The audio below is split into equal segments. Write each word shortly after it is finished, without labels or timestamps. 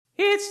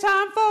It's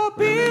time for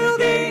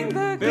building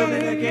the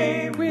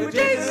game with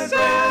Jason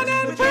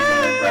and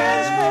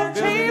friends from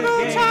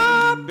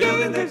tabletop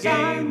game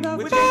design.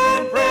 The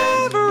fun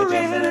never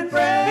ends.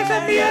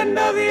 At the end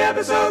of the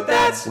episode,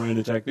 that's when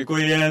it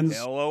technically ends.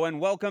 Hello and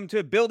welcome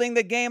to Building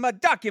the Game, a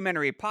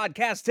documentary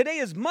podcast. Today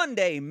is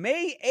Monday,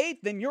 May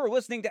 8th, and you're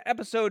listening to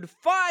episode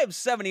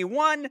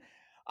 571.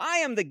 I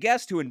am the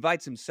guest who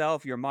invites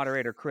himself, your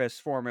moderator, Chris,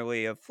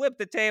 formerly of Flip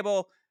the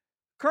Table,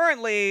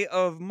 currently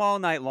of Mall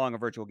Night Long, a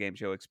virtual game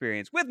show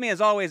experience. With me, as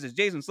always, is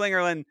Jason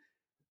Slingerland,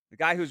 the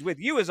guy who's with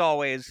you, as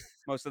always,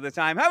 most of the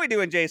time. How we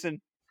doing,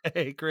 Jason?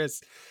 Hey,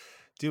 Chris.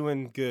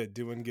 Doing good.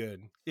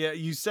 Yeah,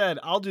 you said,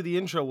 I'll do the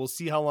intro. We'll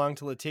see how long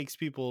till it takes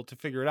people to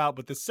figure it out.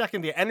 But the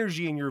second the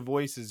energy in your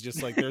voice is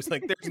just like, there's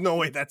no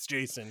way that's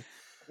Jason.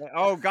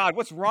 Oh, God,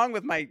 what's wrong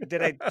with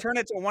did I turn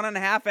it to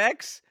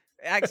 1.5x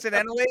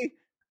accidentally?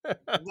 Is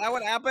that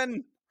what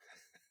happened?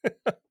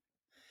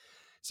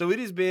 So it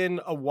has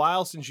been a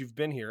while since you've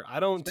been here.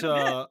 I don't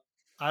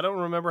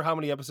remember how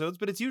many episodes,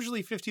 but it's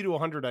usually 50 to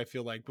 100, I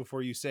feel like,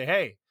 before you say,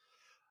 hey,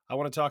 I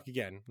want to talk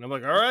again. And I'm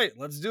like, all right,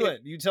 let's do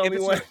it. You tell me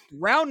what.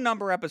 Round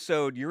number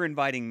episode, you're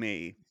inviting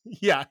me.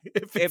 Yeah.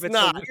 If it's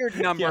not a weird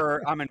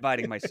number, yeah. I'm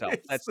inviting myself.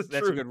 That's a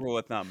good rule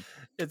of thumb.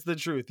 It's the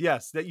truth.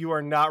 Yes, that you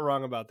are not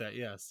wrong about that.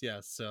 Yes.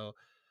 So,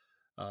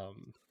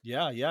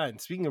 yeah. And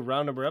speaking of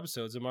round number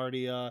episodes, I'm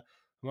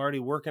already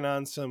working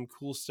on some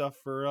cool stuff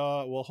for,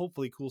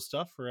 hopefully cool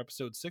stuff for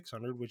episode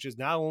 600, which is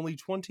now only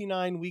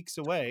 29 weeks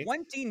away.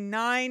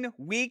 29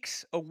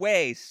 weeks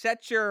away.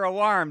 Set your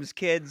alarms,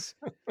 kids.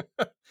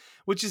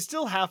 Which is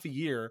still half a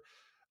year.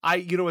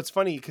 It's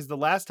funny because the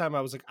last time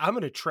I was like, I'm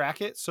going to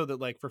track it so that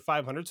like for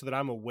 500 so that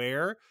I'm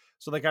aware.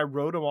 So like I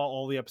wrote them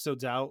all the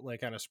episodes out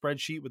like on a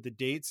spreadsheet with the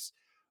dates.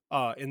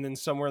 And then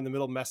somewhere in the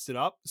middle messed it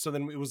up. So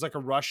then it was like a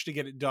rush to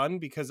get it done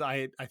because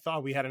I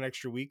thought we had an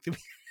extra week.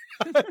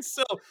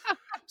 So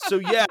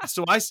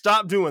I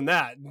stopped doing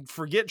that.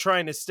 Forget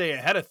trying to stay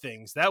ahead of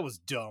things. That was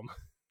dumb.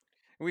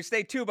 If we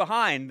stay too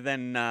behind,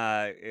 then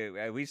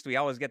at least we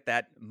always get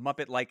that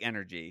Muppet-like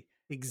energy.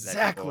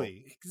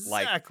 Exactly.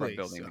 Like for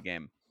building the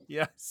game.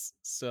 Yes.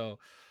 So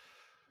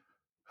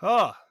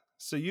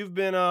you've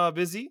been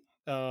busy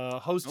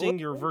hosting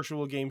your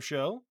virtual game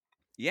show.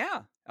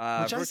 Yeah.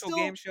 Virtual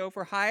game show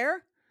for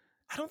hire.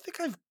 I don't think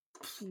I've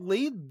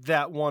played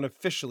that one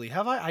officially.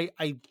 Have I?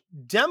 I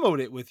demoed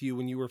it with you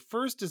when you were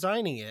first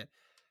designing it.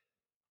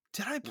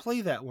 Did I play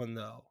that one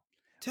though?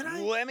 Did I?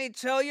 Let me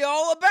tell you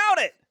all about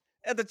it.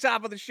 At the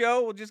top of the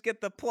show, we'll just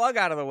get the plug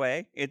out of the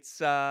way. It's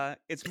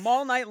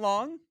Mall Night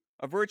Long,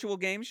 a virtual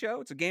game show.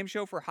 It's a game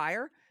show for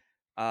hire,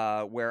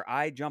 where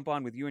I jump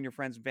on with you and your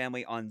friends and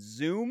family on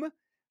Zoom,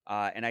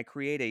 and I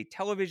create a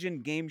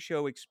television game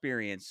show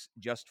experience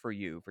just for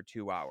you for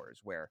 2 hours,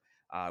 where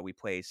we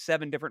play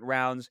 7 different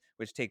rounds,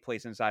 which take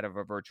place inside of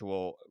a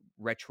virtual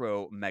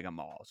retro mega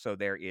mall. So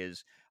there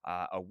is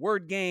a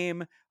word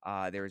game.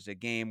 There's a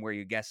game where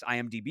you guess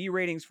IMDb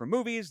ratings for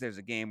movies. There's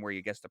a game where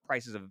you guess the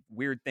prices of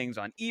weird things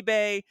on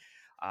eBay.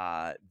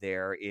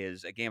 There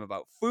is a game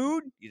about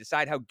food. You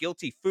decide how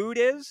guilty food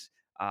is.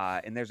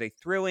 And there's a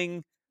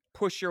thrilling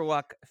push your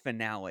luck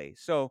finale.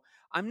 So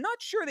I'm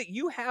not sure that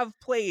you have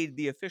played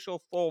the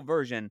official full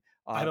version.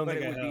 I don't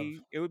think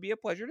it would be a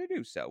pleasure to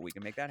do so. We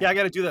can make that happen. Yeah, I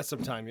got to do that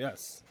sometime.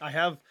 Yes. I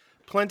have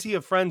plenty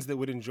of friends that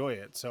would enjoy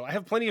it. So I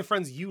have plenty of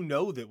friends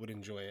that would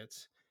enjoy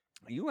it.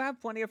 You have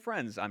plenty of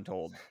friends, I'm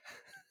told.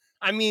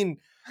 I mean,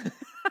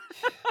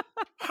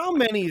 how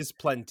many is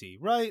plenty,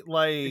 right?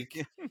 Like,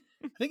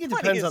 I think it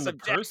depends on the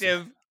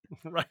person.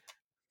 Right.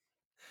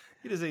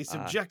 It is a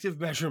subjective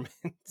measurement.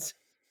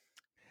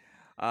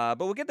 But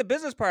we'll get the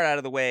business part out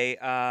of the way.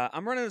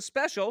 I'm running a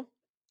special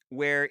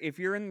where if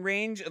you're in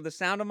range of the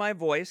sound of my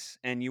voice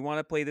and you want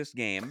to play this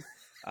game,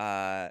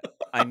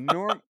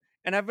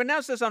 and I've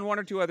announced this on 1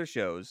 or 2 other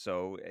shows,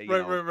 so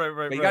right.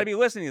 But you got to be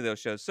listening to those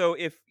shows. So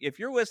if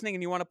you're listening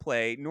and you want to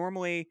play,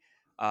 normally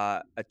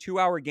a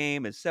 2-hour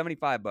game is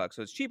 $75,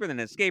 so it's cheaper than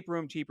an escape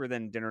room, cheaper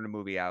than dinner and a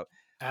movie out.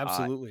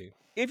 Absolutely.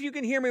 If you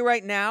can hear me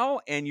right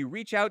now and you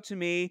reach out to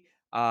me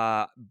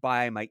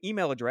by my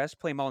email address,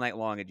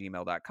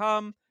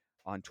 playmallnightlong@gmail.com,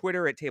 on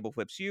Twitter at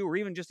TableFlipsU, or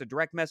even just a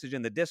direct message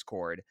in the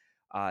Discord,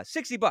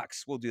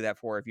 $60 we'll do that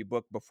for if you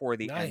book before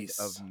the end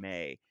of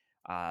May.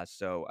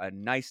 So a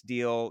nice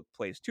deal.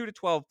 Plays 2 to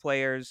 12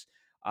 players,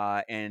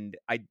 and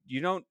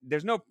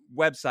there's no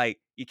website.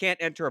 You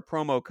can't enter a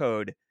promo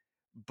code,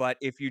 but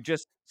if you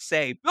just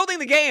say "building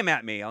the game"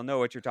 at me, I'll know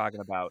what you're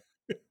talking about,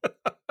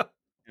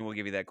 and we'll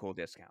give you that cool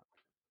discount.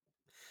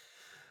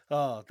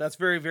 Oh, that's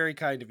very, very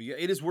kind of you.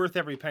 It is worth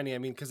every penny. I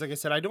mean, because like I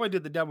said, I know I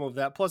did the demo of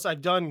that. Plus,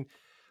 I've done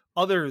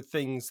other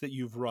things that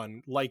you've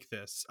run like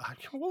this.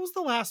 What was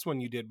the last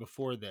one you did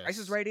before this? Price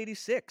is Right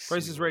 86.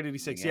 Price is Right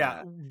 86.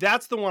 Yeah,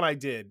 that's the one I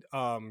did.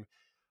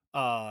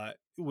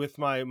 With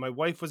my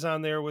wife was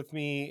on there with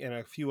me and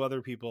a few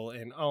other people,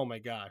 and oh my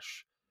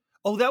gosh.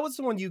 Oh, that was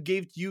the one you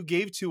gave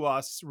to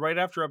us right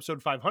after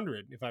episode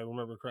 500, if I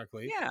remember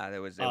correctly. Yeah,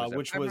 there was a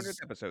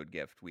 500th episode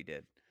gift we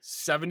did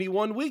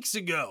 71 weeks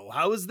ago.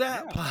 How is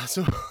that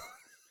possible?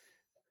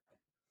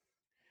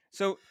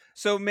 So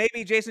So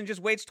maybe Jason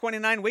just waits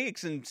 29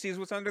 weeks and sees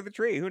what's under the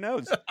tree. Who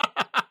knows?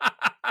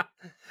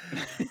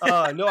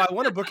 No, I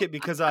want to book it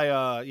because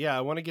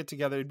I want to get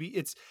together.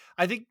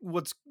 I think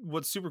what's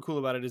super cool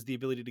about it is the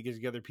ability to get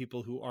together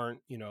people who aren't,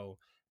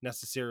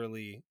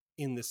 necessarily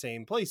in the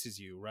same place as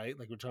you, right?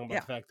 Like we're talking about Yeah.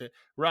 the fact that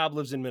Rob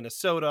lives in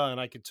Minnesota and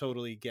I could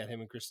totally get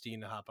him and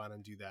Christine to hop on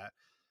and do that.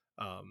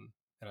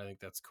 And I think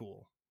that's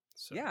cool.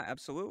 So Yeah,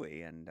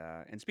 absolutely. And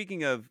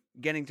speaking of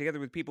getting together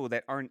with people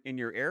that aren't in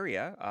your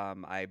area,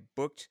 I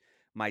booked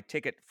my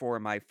ticket for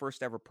my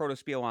first ever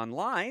Protospiel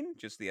online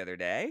just the other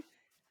day.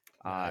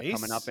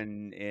 Coming up nice.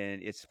 in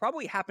it's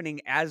probably happening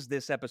as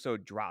this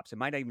episode drops. It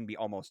might even be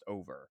almost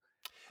over.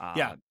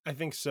 Yeah, Uh, I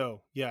think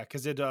so. Yeah,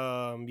 because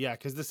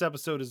this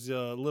episode is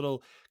a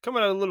little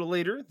coming out a little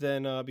later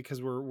than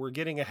because we're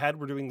getting ahead.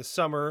 We're doing the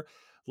summer.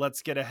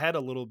 Let's get ahead a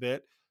little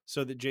bit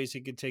so that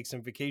Jason could take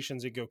some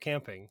vacations and go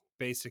camping.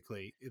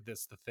 Basically,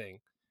 that's the thing.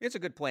 it's a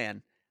good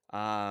plan.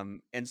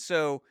 And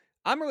so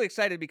I'm really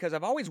excited because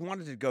I've always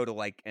wanted to go to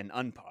like an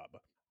unpub,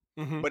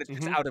 Mm-hmm, but it's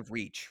just mm-hmm. out of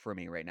reach for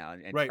me right now,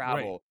 and Right, right.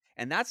 travel.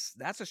 And that's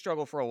a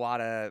struggle for a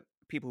lot of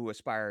people who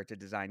aspire to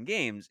design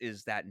games,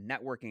 is that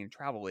networking and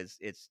travel it's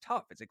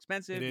tough. It's It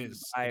expensive. You have to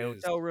is. buy It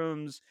is. hotel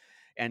rooms,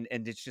 and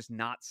it's just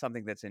not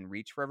something that's in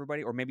reach for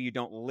everybody. Or maybe you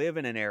don't live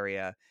in an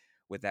area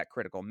with that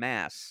critical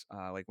mass.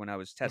 Like when I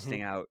was Mm-hmm,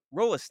 testing out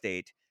Roll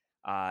Estate,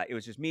 it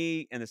was just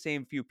me and the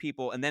same few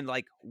people, and then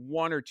like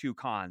one or two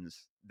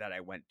cons that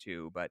I went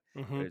to, but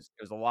mm-hmm. it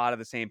was a lot of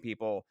the same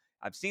people.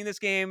 I've seen this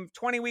game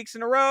 20 weeks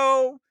in a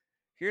row.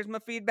 Here's my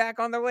feedback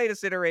on the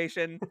latest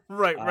iteration.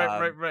 Right, right,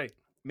 Um, right, right.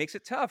 makes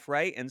it tough,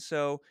 right? And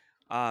so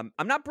I'm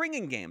not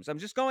bringing games. I'm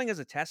just going as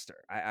a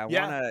tester. I want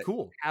Yeah, to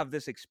cool. have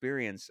this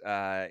experience.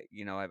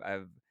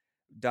 I've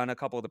done a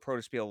couple of the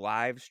Protospiel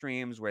live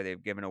streams where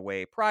they've given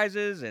away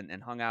prizes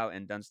and hung out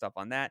and done stuff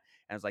on that.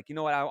 And I was like, you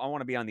know what? I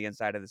want to be on the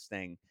inside of this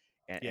thing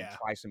and Yeah.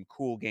 try some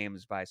cool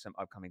games by some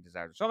upcoming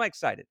designers. So I'm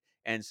excited.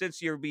 And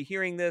since you'll be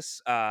hearing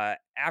this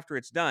after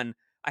it's done,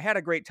 I had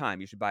a great time.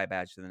 You should buy a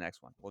badge to the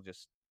next one. We'll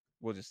just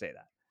say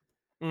that.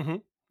 Mm-hmm.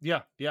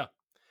 Yeah, yeah.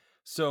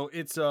 So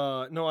it's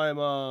no,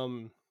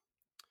 I'm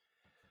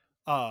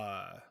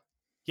uh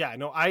yeah,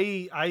 no,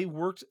 I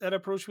worked at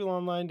Approach Wheel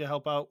Online to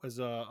help out as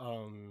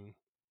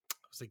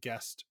a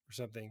guest or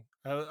something.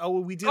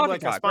 We did Coffee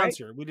like a talk, right?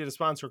 sponsor. We did a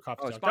sponsor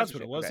coffee Oh, talk. That's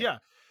what it sponsorship. was. Okay. Yeah.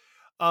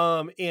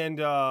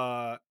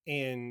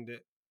 And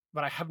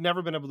but I have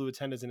never been able to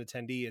attend as an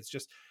attendee. It's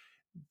just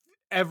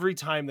every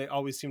time they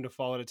always seem to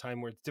fall at a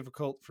time where it's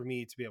difficult for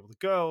me to be able to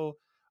go.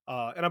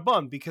 And I'm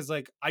bummed because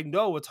like I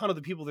know a ton of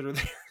the people that are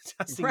there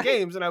testing Right.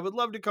 games, and I would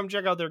love to come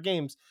check out their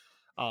games.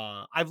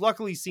 I've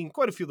luckily seen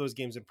quite a few of those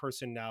games in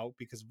person now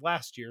because of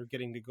last year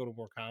getting to go to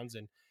more cons,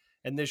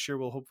 and this year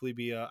will hopefully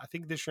be I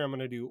think this year I'm going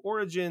to do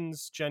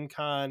Origins, Gen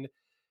Con,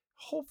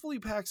 hopefully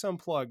PAX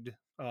Unplugged.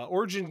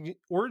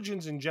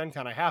 Origins and Gen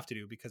Con I have to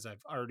do because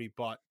I've already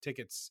bought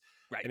tickets,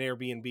 Right. an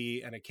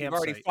Airbnb, and a You've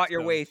already campsite. fought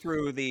your So way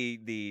through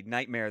the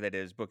nightmare that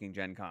is booking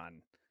Gen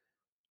Con.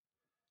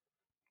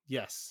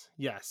 yes,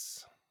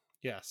 yes,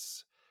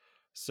 yes.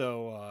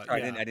 So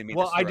Sorry, yeah. I didn't mean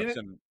to Well, I stir up didn't.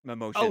 some Oh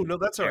emotion no,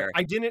 that's all right. there.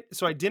 I didn't.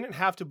 So I didn't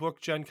have to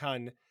book Gen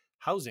Con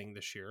housing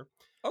this year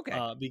Okay.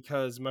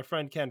 because my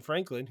friend Ken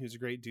Franklin, who's a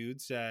great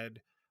dude,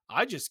 said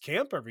I just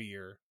camp every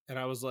year, and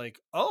I was like,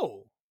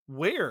 oh,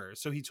 where?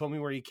 So he told me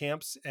where he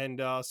camps, and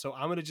so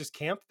I'm gonna just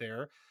camp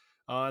there,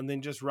 and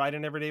then just ride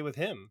in every day with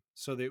him,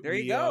 so that There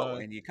you we, go.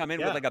 And you come in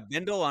with yeah, like a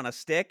bindle on a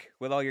stick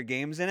with all your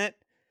games in it.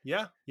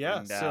 yeah, yeah.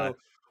 And So,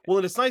 well,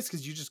 and it's nice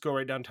because you just go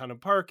right downtown and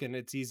park, and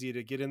it's easy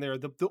to get in there.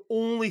 The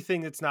only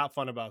thing that's not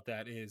fun about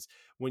that is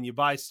when you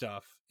buy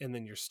stuff and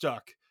then you're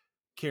stuck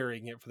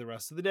carrying it for the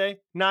rest of the day.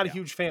 Not a yeah.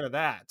 huge fan of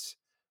that,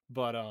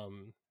 but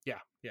yeah,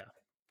 yeah.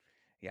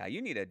 Yeah,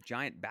 you need a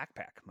giant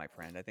backpack, my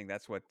friend. I think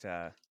that's what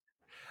the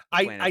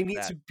plan is I for need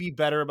that. to be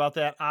better about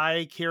that.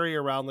 I carry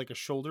around like a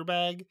shoulder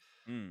bag,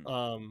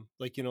 Mm.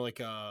 like like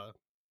a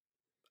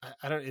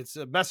I don't. It's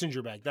a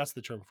messenger bag. That's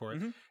the term for it.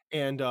 Hmm.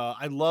 And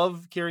I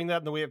love carrying that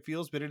and the way it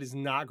feels, but it is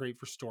not great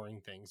for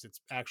storing things.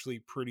 It's actually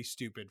pretty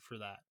stupid for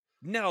that.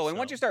 No, and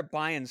once you So start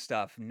buying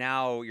stuff,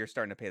 now you're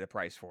starting to pay the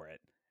price for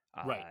it,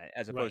 right,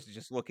 as right. opposed to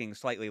just looking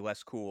slightly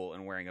less cool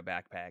and wearing a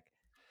backpack.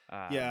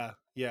 Um, Yeah,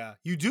 yeah.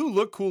 You do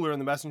look cooler in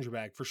the messenger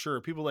bag for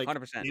sure. People like,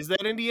 100%. is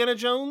that Indiana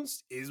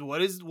Jones? Is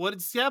what is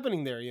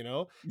happening there?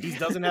 He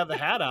doesn't have the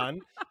hat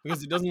on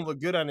because it doesn't look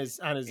good on his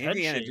head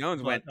Indiana shape.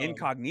 Jones But went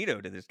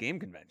incognito to this game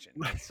convention.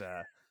 It's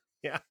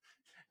yeah,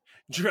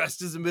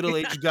 dressed as a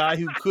middle-aged guy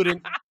who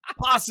couldn't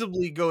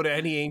possibly go to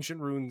any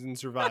ancient ruins and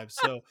survive.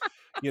 So,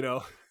 you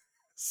know,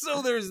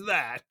 so there's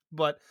that.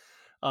 But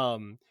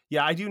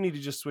yeah, I do need to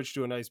just switch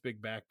to a nice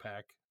big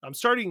backpack.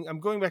 I'm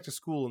going back to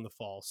school in the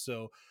fall,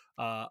 so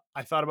I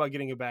thought about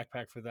getting a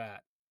backpack for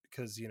that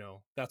because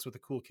that's what the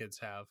cool kids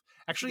have. you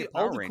should Actually, get a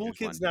all Power the cool Rangers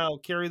kids one. now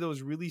carry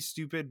those really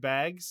stupid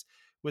bags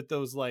with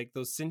those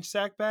cinch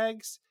sack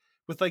bags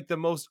with like the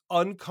most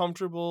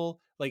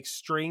uncomfortable like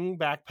string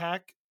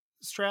backpack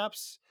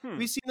straps. Have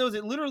Hmm. you seen those?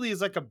 It literally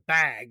is like a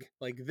bag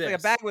like this. Like a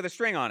bag with a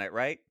string on it,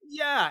 right?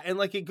 Yeah, and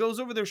like it goes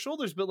over their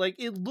shoulders, but like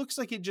it looks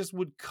like it just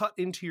would cut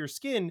into your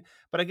skin.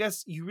 But I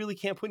guess you really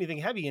can't put anything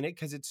heavy in it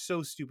because it's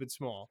so stupid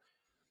small.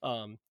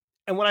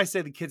 And when I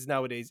say the kids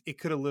nowadays, it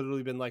could have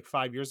literally been like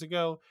 5 years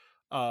ago,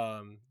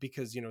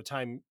 because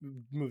time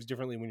moves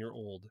differently when you're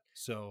old.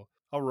 So,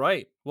 all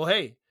right, well,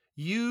 hey,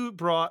 you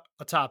brought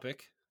a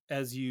topic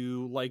as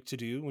you like to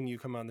do when you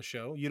come on the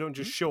show. You don't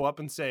just show up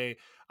and say,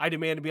 "I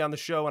demand to be on the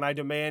show," and I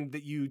demand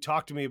that you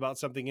talk to me about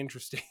something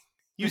interesting.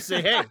 You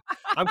say, "Hey,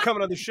 I'm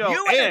coming on the show,"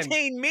 You and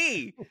entertain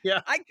me.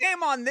 yeah, I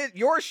came on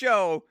your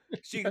show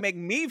so you can make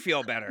me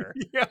feel better.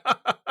 yeah,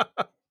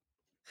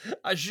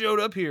 I showed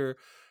up here,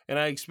 and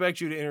I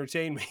expect you to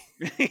entertain me.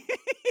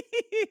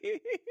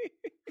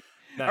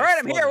 All right, Nice,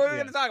 I'm love here. it. What are we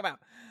Yeah. going to talk about?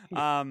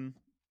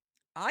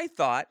 I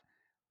thought,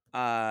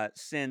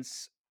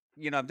 since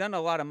I've done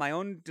a lot of my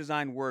own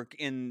design work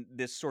in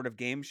this sort of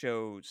game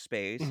show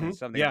space, and it's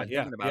something I've Yeah, been yeah,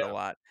 thinking about a yeah.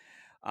 lot.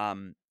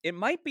 It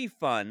might be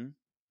fun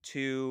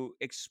to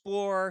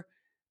explore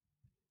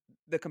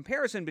the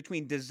comparison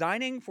between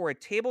designing for a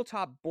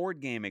tabletop board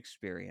game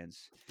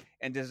experience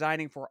and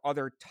designing for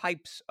other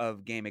types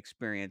of game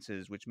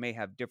experiences, which may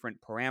have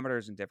different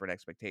parameters and different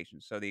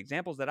expectations. So the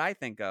examples that I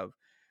think of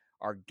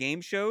are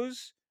game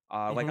shows,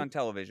 like Mhm. on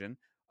television,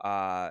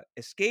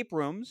 escape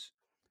rooms,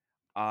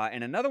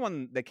 and another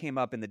one that came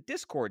up in the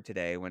Discord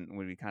today when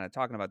we kind of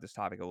talking about this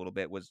topic a little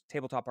bit was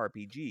tabletop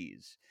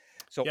RPGs.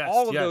 So Yes,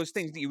 all of yes. those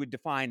things that you would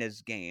define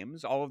as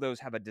games, all of those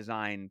have a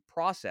design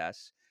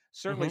process.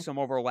 Certainly Mhm. some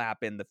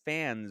overlap in the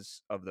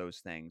fans of those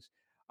things.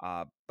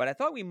 But I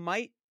thought we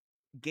might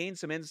gain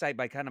some insight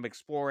by kind of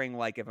exploring,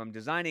 like, if I'm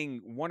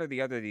designing one or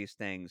the other of these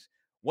things,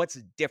 what's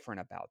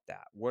different about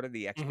that? What are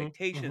the Mhm.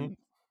 Mhm. expectations?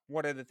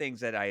 What are the things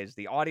that I, as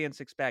the audience,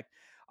 expect?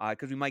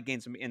 Because we might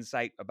gain some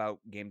insight about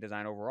game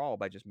design overall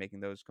by just making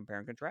those compare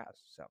and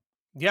contrast. So,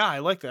 Yeah, I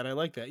like that. I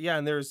like that. Yeah,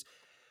 and there's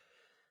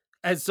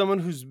as someone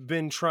who's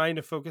been trying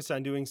to focus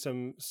on doing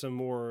some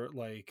more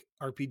like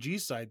RPG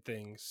side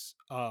things,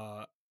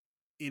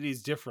 it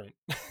is different.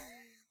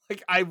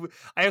 Like I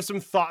have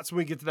some thoughts when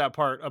we get to that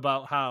part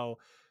about how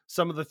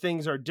some of the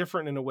things are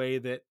different in a way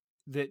that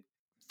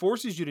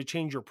forces you to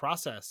change your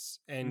process,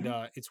 and mhm.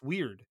 it's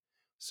weird.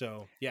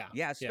 So, yeah.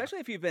 Yeah, Yeah. especially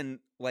if you've been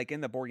like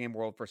in the board game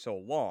world for so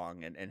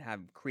long and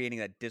have creating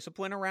that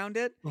discipline around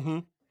it.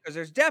 Mhm. Because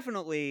there's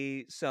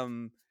definitely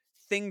some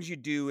things you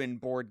do in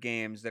board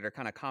games that are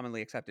kind of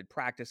commonly accepted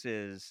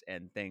practices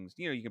and things.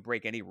 You can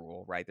break any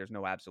rule, right? There's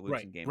no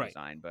absolutes Right, in game right.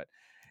 design, but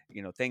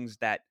things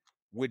that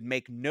would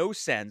make no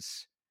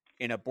sense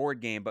in a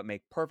board game but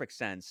make perfect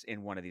sense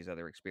in one of these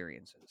other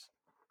experiences.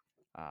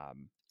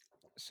 Um,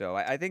 so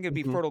I think it'd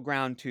be Mhm. fertile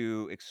ground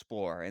to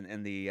explore,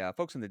 and the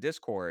folks in the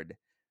Discord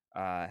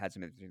had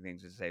some interesting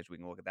things to say, so we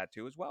can look at that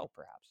too as well,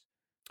 perhaps.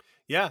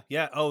 Yeah,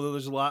 yeah. Oh,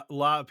 there's a lot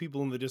of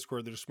people in the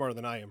Discord that are smarter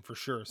than I am for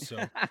sure.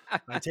 So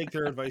I take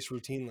their advice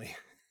routinely.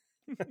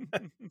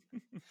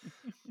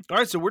 All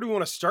right, so where do we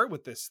want to start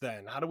with this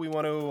then? How do we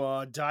want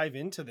to dive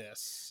into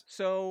this?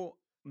 So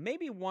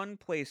maybe one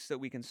place that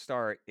we can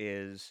start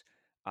is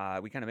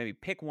we kind of maybe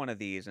pick one of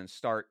these and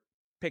start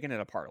picking it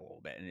apart a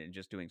little bit and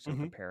just doing some Hmm.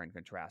 compare and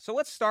contrast. So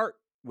let's start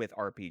with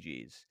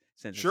RPGs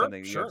since it's Sure,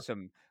 something you have sure.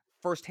 some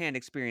firsthand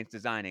experience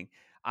designing.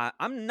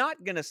 I'm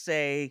not gonna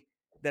say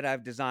that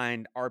I've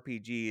designed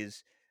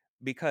RPGs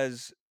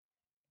because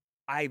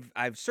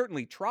I've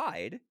certainly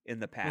tried in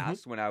the Hmm.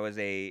 past when I was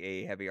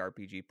a heavy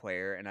RPG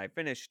player, and I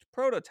finished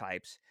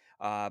prototypes,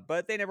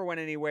 but they never went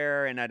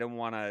anywhere, and I don't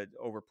want to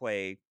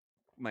overplay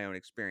my own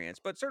experience.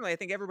 But certainly, I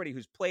think everybody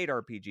who's played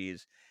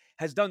RPGs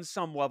has done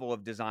some level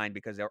of design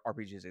because their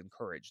RPGs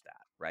encourage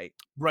that, right?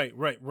 Right,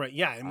 right, right.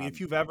 Yeah, I mean, if Um,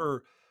 you've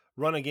ever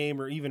run a game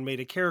or even made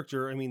a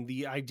character, I mean,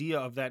 the idea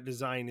of that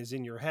design is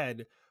in your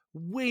head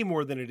way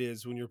more than it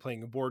is when you're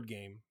playing a board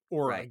game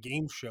or a right,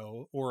 game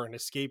show or an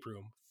escape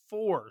room,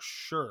 for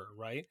sure,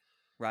 right?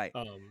 right.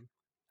 Um,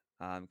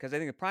 Because I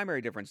think the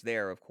primary difference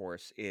there, of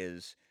course,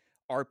 is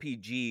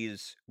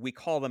RPGs. We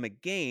call them a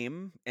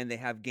game, and they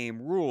have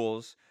game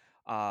rules.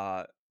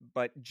 Uh,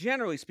 but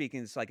generally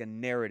speaking, it's like a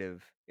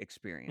narrative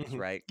experience, mhm.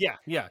 right? Yeah,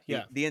 yeah,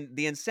 yeah.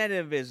 The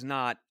incentive is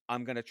not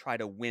I'm going to try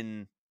to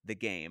win the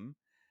game.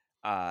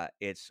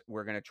 It's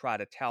we're going to try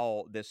to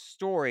tell this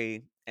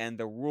story, and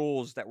the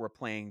rules that we're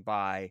playing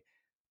by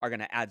are going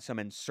to add some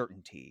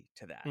uncertainty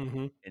to that.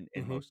 Hmm. In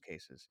Hmm. most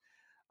cases.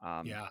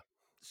 Um, Yeah.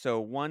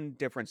 so one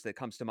difference that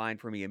comes to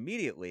mind for me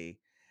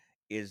immediately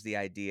is the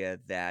idea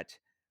that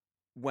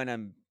when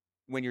I'm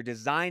when you're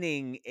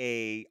designing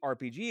a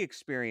RPG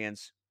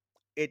experience,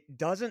 it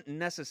doesn't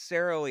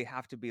necessarily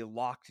have to be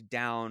locked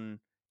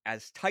down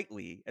as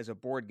tightly as a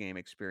board game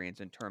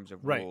experience in terms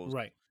of Right, rules,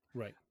 right,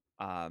 right.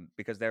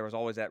 because there was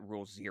always that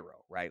rule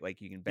zero, right?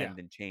 Like you can Yeah. bend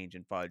and change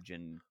and fudge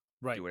and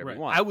do Right, whatever you right.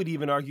 want. I would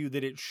even argue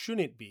that it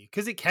shouldn't be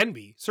because it can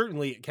be.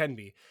 Certainly, it can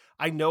be.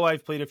 I know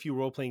I've played a few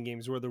role playing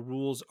games where the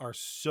rules are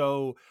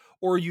so,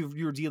 or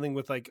you're dealing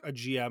with like a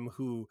GM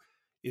who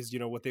is,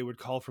 what they would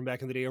call from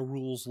back in the day a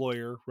rules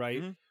lawyer,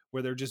 right? Hmm.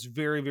 Where they're just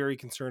very, very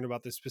concerned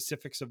about the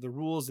specifics of the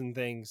rules and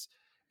things.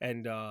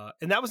 and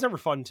that was never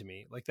fun to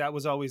me. Like that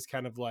was always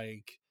kind of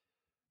like,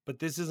 but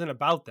this isn't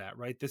about that,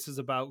 right? This is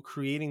about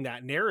creating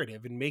that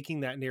narrative and making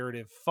that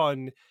narrative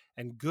fun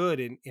and good,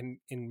 in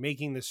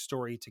making this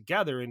story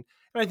together. And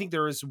I think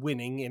there is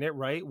winning in it,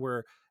 right?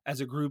 Where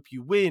as a group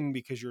you win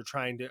because you're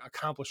trying to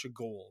accomplish a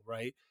goal,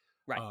 right?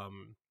 Right.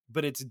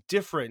 But it's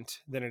different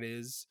than it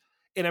is.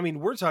 And I mean,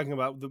 we're talking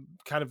about the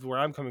kind of where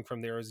I'm coming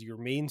from there is your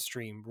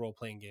mainstream role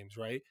playing games,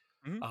 right?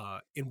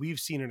 Mhm. And we've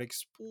seen an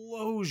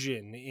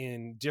explosion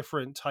in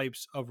different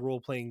types of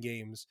role playing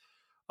games,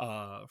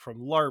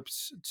 from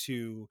LARPs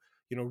to,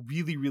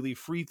 really, really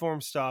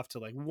freeform stuff to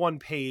like one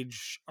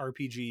page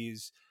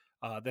RPGs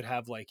that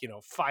have like,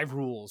 5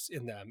 rules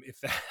in them, if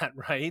that,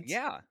 right?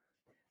 Yeah.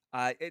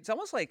 It's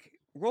almost like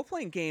role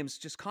playing games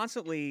just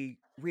constantly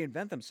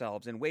reinvent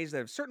themselves in ways that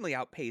have certainly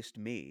outpaced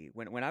me.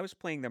 When I was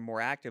playing them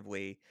more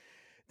actively,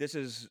 this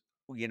is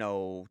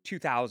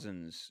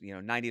 2000s,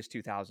 90s,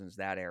 2000s,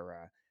 that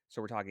era.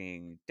 So we're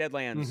talking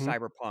Deadlands, Mm-hmm.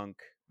 Cyberpunk,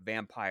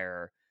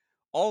 Vampire,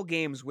 all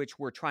games which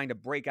were trying to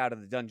break out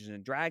of the Dungeons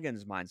and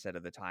Dragons mindset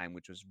of the time,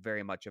 which was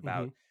very much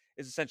Mm-hmm. about,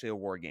 it's essentially a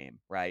war game,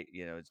 right?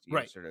 It's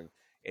Right. sort of,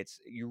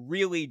 it's, you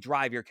really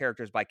drive your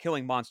characters by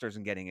killing monsters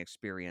and getting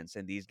experience,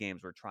 and these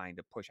games were trying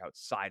to push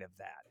outside of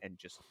that and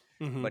just,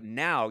 Mm-hmm. but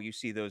now you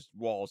see those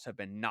walls have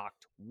been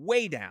knocked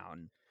way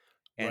down,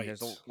 and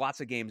there's Right.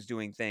 lots of games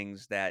doing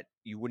things that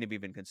you wouldn't have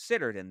even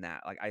considered in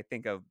that. Like, I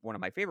think of one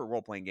of my favorite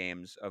role-playing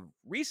games of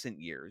recent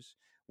years,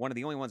 one of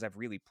the only ones I've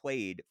really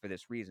played for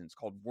this reason. It's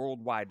called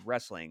Worldwide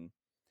Wrestling,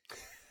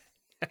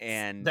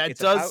 and That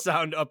it's does about,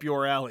 sound up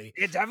your alley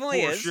it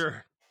definitely for is.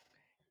 sure.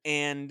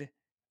 And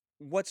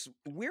what's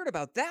weird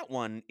about that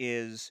one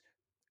is,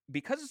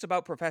 because it's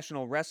about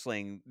professional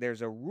wrestling,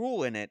 there's a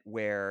rule in it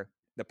where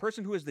the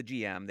person who is the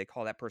GM, they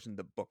call that person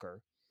the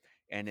booker.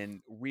 And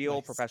in real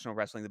Nice. professional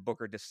wrestling, the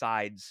booker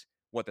decides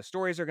what the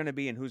stories are going to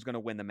be and who's going to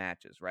win the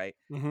matches, right?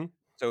 Mm-hmm.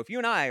 So if you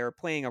and I are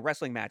playing a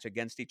wrestling match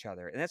against each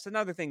other, and that's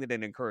another thing that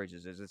it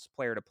encourages, is it's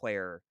player to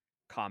player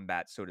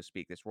combat, so to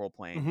speak, this role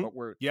playing, Mm-hmm. but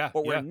we're Yeah.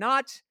 but we're Yeah.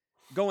 not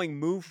going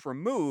move for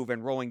move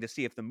and rolling to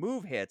see if the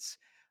move hits.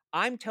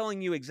 I'm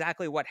telling you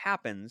exactly what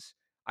happens.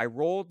 I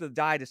roll the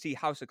die to see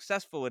how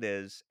successful it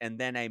is, and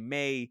then I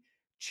may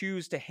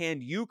choose to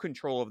hand you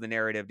control of the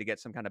narrative to get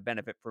some kind of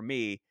benefit for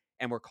me,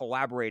 and we're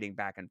collaborating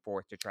back and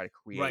forth to try to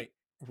create Right.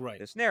 Right.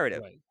 this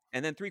narrative. Right.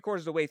 And then 3/4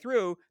 of the way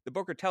through, the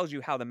booker tells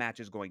you how the match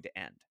is going to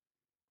end.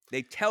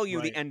 They tell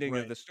you the Right. ending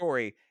of Right. the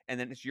story, and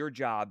then it's your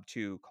job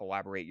to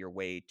collaborate your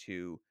way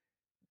to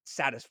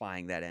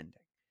satisfying that ending.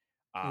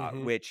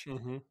 Mm-hmm. Which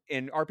Mm-hmm.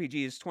 in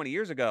RPGs 20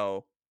 years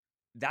ago,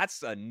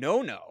 that's a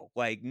no-no.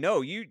 Like,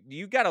 no,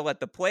 you got to let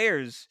the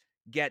players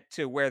get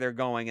to where they're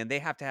going, and they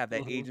have to have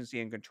that Mm-hmm.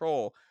 agency and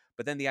control.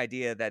 But then the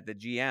idea that the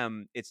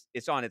GM,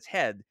 it's on its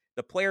head.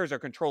 The players are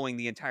controlling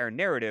the entire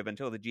narrative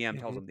until the GM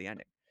tells Mm-hmm. them the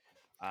ending.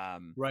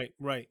 Um, Right,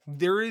 right.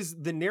 There is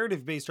the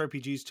narrative based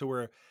RPGs to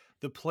where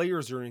the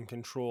players are in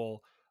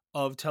control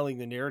of telling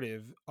the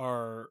narrative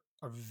are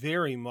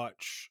very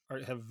much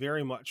have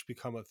very much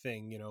become a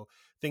thing.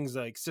 Things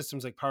like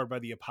systems like Powered by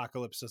the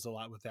Apocalypse does a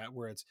lot with that,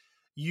 where it's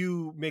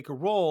you make a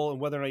roll and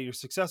whether or not you're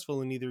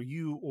successful, and either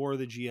you or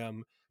the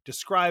GM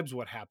describes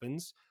what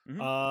happens.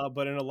 mhm.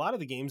 But in a lot of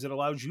the games, it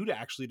allows you to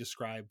actually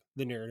describe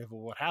the narrative of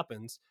what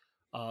happens,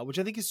 which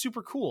I think is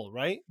super cool,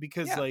 right?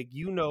 Because Yeah. like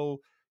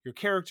your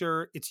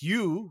character, it's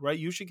you, right?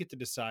 You should get to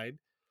decide.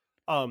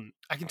 I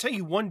can tell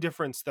you one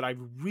difference that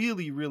I've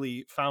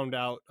really found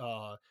out.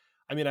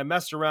 I mean, I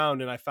messed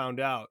around and I found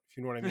out, if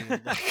you know what I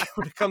mean, like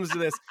when it comes to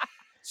this.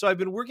 So I've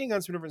been working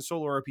on some different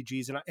solo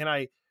RPGs, and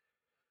I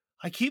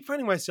keep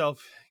finding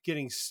myself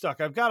getting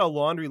stuck. I've got a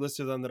laundry list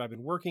of them that I've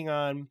been working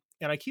on,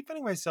 and I keep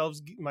finding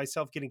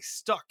myself getting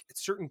stuck at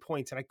certain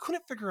points, and I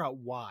couldn't figure out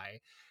why.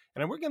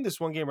 And I'm working on this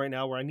one game right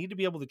now where I need to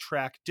be able to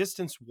track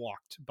distance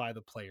walked by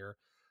the player,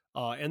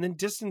 and then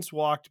distance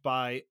walked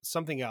by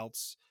something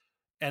else,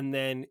 and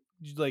then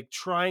like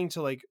trying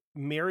to like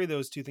marry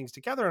those two things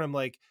together. And I'm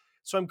like,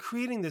 so I'm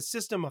creating this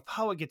system of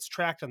how it gets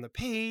tracked on the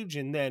page,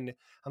 and then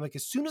I'm like,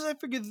 as soon as I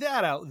figure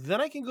that out,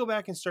 then I can go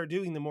back and start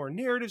doing the more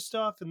narrative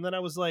stuff. And then I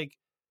was like,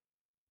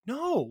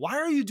 no, why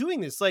are you doing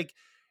this? Like,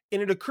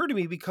 and it occurred to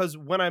me because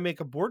when I make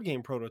a board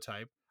game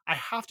prototype, I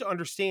have to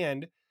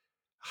understand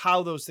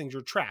how those things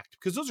are tracked,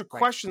 because those are Right.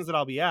 questions that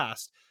I'll be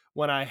asked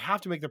when I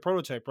have to make the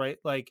prototype, right?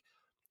 Like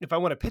if I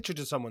want to pitch it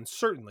to someone,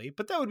 certainly,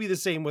 but that would be the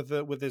same with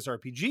this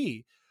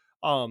RPG.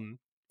 Um,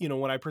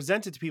 when I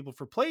present it to people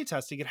for play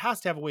testing, it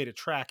has to have a way to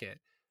track it.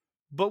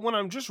 But when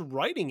I'm just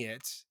writing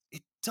it,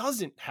 it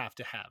doesn't have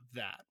to have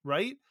that,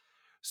 right?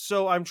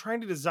 So I'm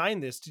trying to design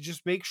this to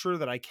just make sure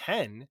that I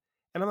can.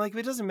 And I'm like,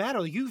 it doesn't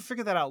matter. Like, you can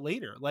figure that out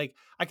later. Like,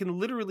 I can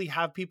literally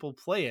have people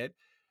play it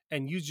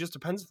and use just a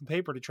pencil and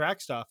paper to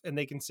track stuff. And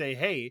they can say,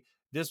 hey,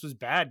 this was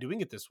bad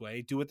doing it this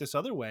way, do it this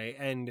other way.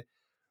 And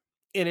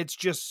it's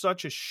just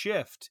such a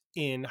shift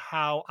in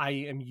how I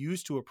am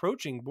used to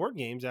approaching board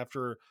games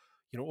after,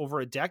 over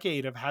a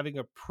decade of having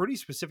a pretty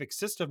specific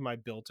system I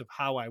built of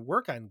how I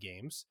work on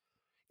games.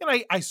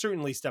 And I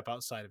certainly step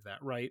outside of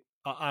that, right?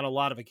 On a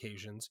lot of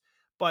occasions.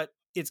 But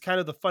it's kind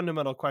of the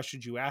fundamental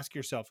questions you ask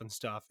yourself and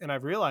stuff. And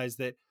I've realized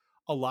that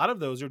a lot of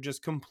those are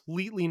just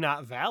completely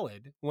not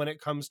valid when it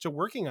comes to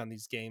working on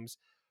these games.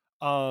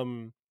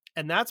 Um,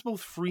 and that's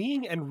both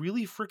freeing and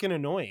really freaking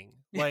annoying.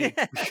 Like,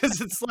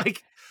 because it's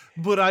like,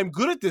 but I'm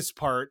good at this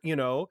part, you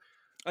know?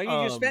 I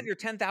mean, you spent your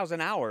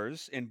 10,000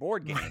 hours in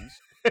board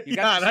games. You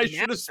got Yeah, and this I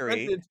should have spent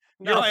mastery. it.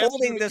 Now You're I have to do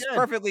holding it this again.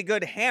 perfectly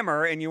good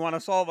hammer, and you want to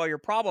solve all your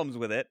problems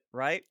with it,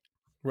 right?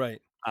 Right.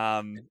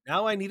 Um,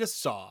 Now I need a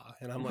saw.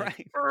 And I'm like,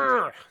 right.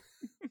 "Urgh.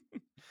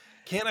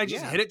 Can't I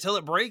just Yeah. hit it till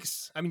it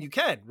breaks?" I mean, you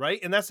can, right?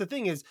 And that's the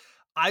thing is,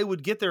 I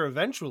would get there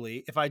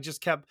eventually if I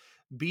just kept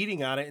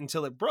beating on it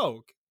until it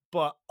broke.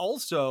 But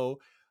also,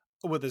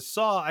 with a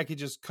saw, I could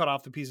just cut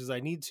off the pieces I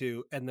need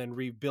to and then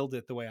rebuild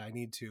it the way I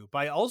need to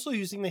by also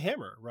using the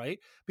hammer, right?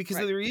 Because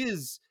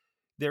Right.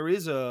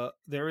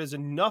 there is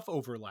enough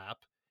overlap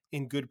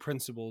in good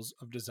principles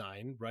of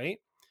design, right?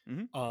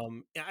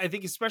 Mhm. I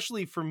think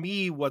especially for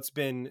me, what's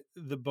been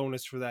the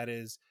bonus for that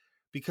is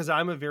because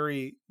I'm a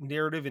very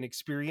narrative and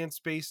experience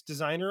based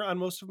designer on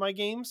most of my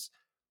games,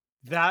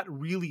 that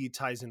really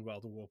ties in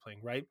well to role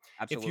playing, right?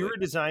 If you're Absolutely. a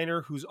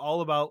designer who's all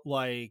about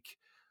like,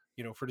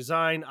 you know, for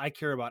design, I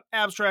care about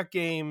abstract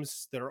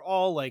games that are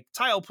all like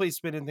tile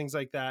placement and things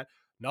like that.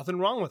 Nothing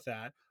wrong with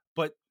that,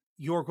 but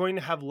you're going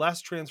to have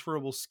less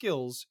transferable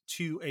skills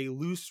to a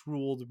loose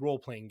ruled role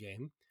playing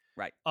game.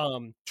 Right.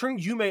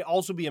 You may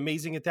also be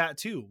amazing at that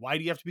too. Why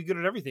do you have to be good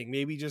at everything?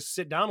 Maybe just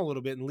sit down a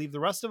little bit and leave the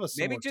rest of us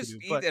some Maybe work to just do.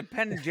 eat But a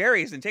Ben and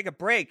Jerry's and take a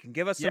break and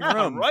give us some yeah,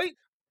 room. right.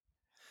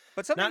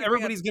 But something Not you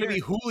bring up everybody's going to be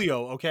here.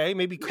 Julio. Okay.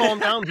 Maybe calm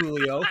down,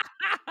 Julio.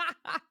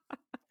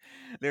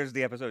 There's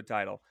the episode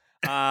title.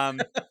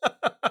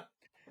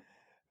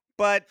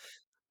 But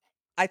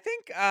I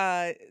think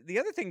the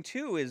other thing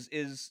too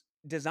is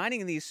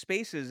designing these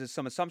spaces is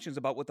some assumptions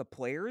about what the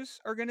players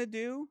are going to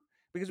do,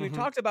 because we've Hmm.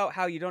 talked about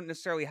how you don't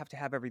necessarily have to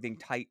have everything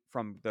tight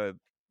from the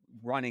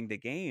running the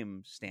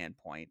game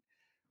standpoint,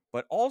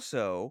 but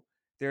also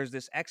there's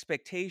this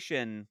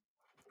expectation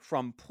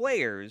from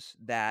players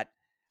that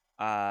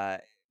uh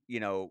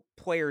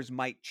players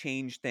might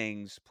change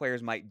things,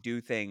 players might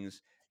do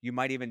things. You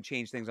might even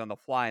change things on the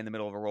fly in the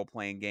middle of a role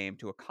playing game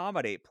to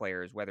accommodate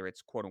players, whether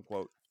it's quote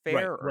unquote Right.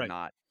 fair or Right.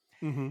 not.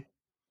 Hmm.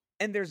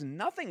 And there's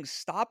nothing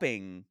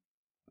stopping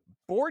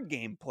board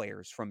game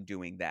players from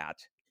doing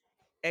that,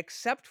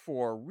 except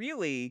for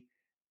really,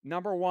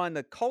 number one,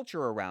 the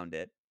culture around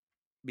it.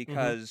 Hmm.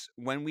 Because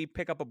when we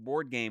pick up a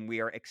board game,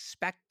 we are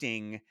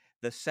expecting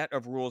the set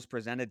of rules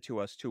presented to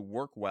us to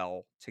work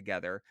well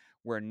together.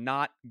 We're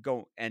not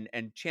go and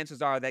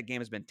chances are that game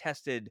has been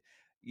tested,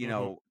 Hmm.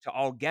 to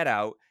all get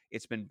out.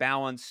 It's been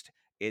balanced.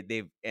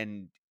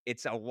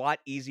 It's a lot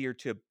easier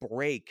to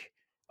break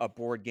a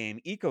board game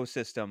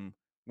ecosystem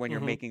when you're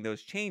Hmm. making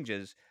those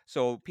changes.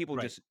 So people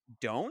Right. just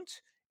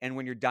don't. And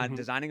when you're done Hmm.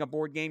 designing a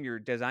board game, you're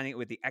designing it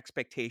with the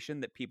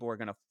expectation that people are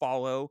going to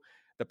follow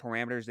the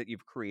parameters that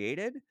you've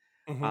created.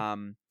 Hmm.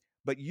 um,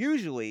 but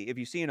usually, if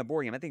you see in a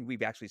board game, I think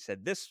we've actually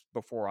said this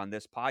before on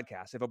this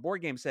podcast. If a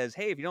board game says,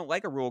 "Hey, if you don't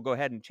like a rule, go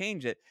ahead and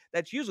change it,"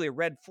 that's usually a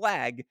red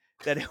flag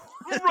that it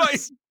Right.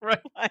 was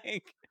Right.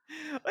 like,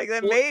 like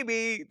that Well,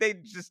 maybe they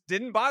just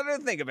didn't bother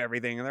to think of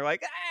everything, and they're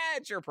like, "Ah,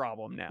 it's your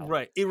problem now."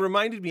 right. It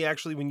reminded me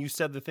actually when you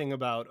said the thing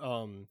about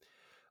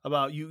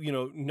you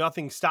know,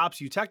 nothing stops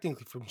you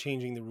technically from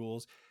changing the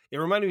rules. It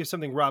reminded me of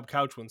something Rob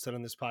Couch once said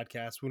on this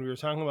podcast when we were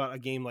talking about a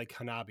game like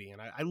Hanabi. And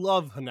I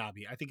love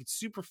Hanabi. I think it's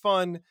super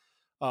fun.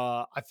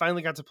 I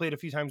finally got to play it a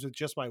few times with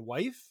just my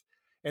wife,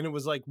 and it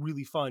was like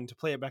really fun to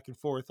play it back and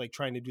forth, like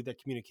trying to do that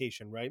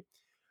communication, right?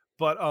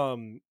 But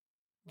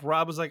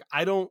Rob was like,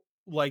 I don't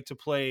like to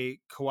play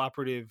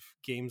cooperative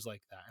games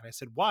like that. And I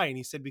said, why? And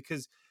he said,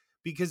 because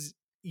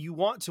you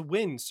want to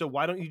win. So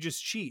why don't you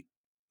just cheat?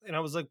 And I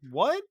was like,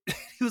 what?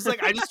 He was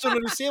like, I just don't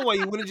understand why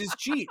you wouldn't just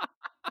cheat.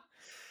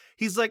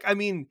 He's like, I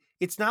mean,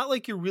 it's not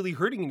like you're really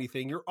hurting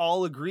anything. You're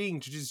all agreeing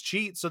to just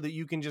cheat so that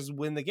you can just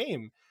win the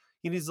game.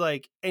 And he's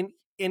like, and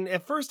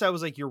at first I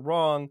was like, you're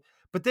wrong.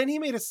 But then he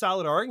made a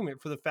solid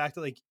argument for the fact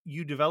that like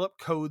you develop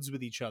codes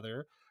with each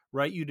other,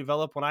 right? You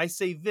develop when I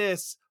say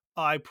this,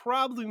 I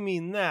probably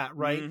mean that,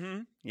 right?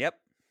 Mm-hmm. Yep.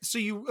 So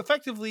you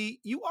effectively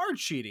you are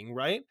cheating,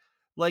 right?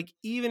 Like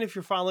even if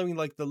you're following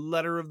like the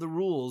letter of the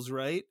rules,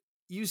 right?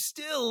 You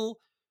still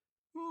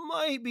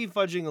might be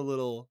fudging a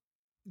little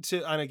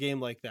to on a game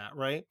like that,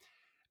 right?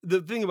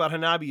 The thing about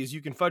Hanabi is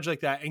you can fudge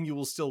like that and you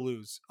will still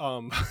lose.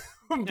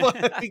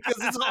 But because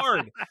it's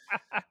hard.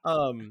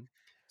 Um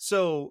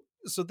so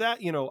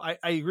that, you know, I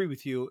agree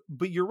with you,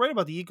 but you're right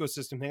about the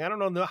ecosystem thing. I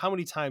don't know how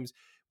many times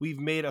we've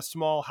made a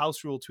small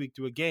house rule tweak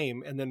to a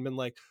game and then been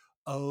like,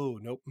 oh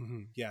nope,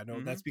 yeah, no,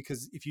 Mm-hmm. that's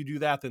because if you do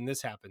that, then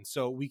this happens.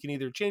 So we can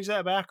either change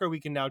that back or we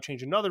can now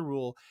change another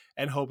rule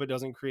and hope it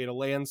doesn't create a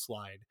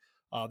landslide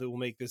that will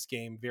make this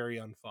game very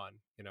unfun,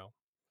 you know.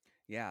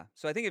 Yeah.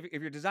 So I think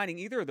if you're designing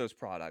either of those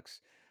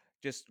products,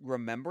 just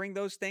remembering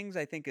those things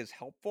I think is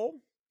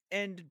helpful.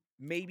 and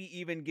maybe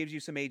even gives you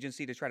some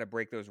agency to try to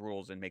break those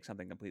rules and make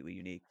something completely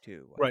unique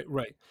too. Right,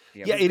 right.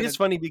 Yeah, Yeah, who's it gonna? is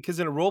funny because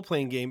in a role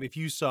playing game, if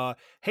you saw,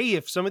 hey,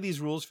 if some of these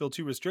rules feel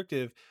too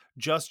restrictive,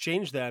 just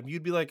change them,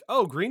 you'd be like,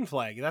 oh, green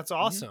flag, that's Mhm.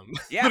 awesome.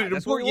 But Yeah, in a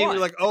that's what we board game, you're want.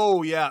 like,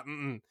 oh, yeah,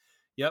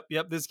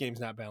 yep, this game's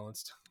not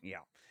balanced. Yeah.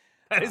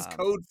 That is Um,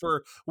 code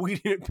for we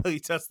didn't play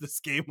test this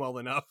game well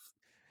enough.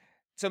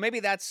 so maybe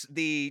that's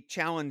the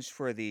challenge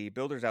for the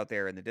builders out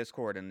there in the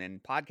Discord and in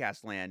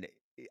podcast land.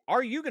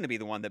 Are you going to be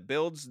the one that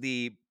builds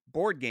the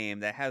board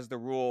game that has the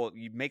rule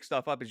you make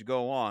stuff up as you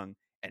go along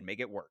and make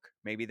it work?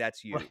 Maybe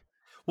that's Right. you.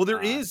 Well, there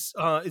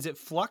Uh, is it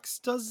Flux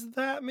does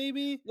that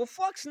maybe? well,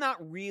 Flux not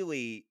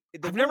really.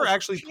 The I've never rules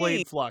actually change.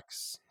 played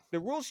Flux. The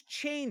rules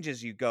change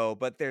as you go,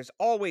 but there's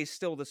always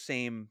still the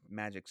same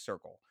magic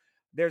circle.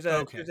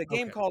 Okay, There's a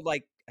game okay. called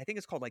like I think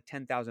it's called like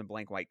 10,000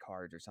 blank white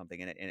cards or something,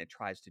 and it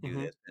tries to do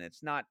Hmm. this, and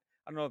it's not.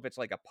 I don't know if it's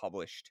like a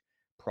published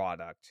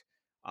product.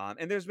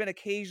 And there's been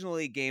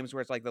occasionally games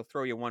where it's like they'll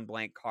throw you one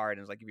blank card,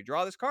 and it's like if you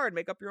draw this card,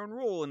 make up your own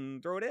rule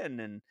and throw it in,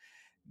 and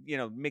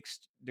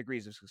mixed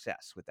degrees of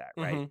success with that,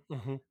 right? Hmm.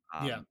 Hmm.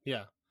 Yeah, Um,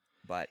 yeah.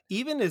 but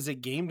Even as a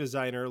game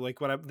designer, like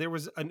there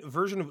was a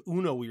version of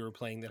Uno we were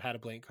playing that had a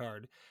blank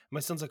card. My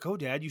son's like, "Oh,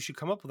 Dad, you should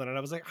come up with it." And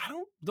I was like, "I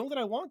don't know that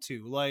I want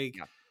to."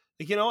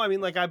 yeah, I mean,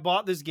 like I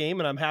bought this game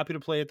and I'm happy to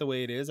play it the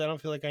way it is. I don't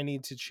feel like I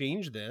need to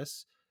change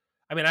this.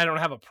 I mean, I don't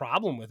have a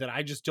problem with it.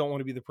 I just don't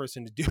want to be the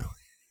person to do it,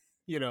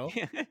 you know?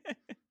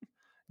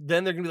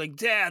 Then they're gonna be like,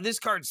 "Dad, this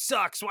card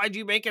sucks. Why'd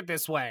you make it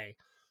this way?"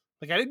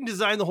 Like I didn't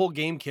design the whole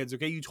game, kids.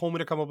 Okay, you told me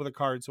to come up with a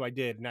card, so I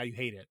did. Now you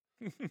hate it.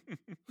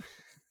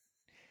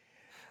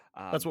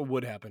 That's um, what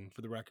would happen,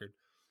 for the record.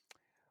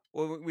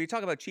 well, when we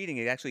talk about cheating,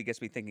 it actually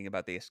gets me thinking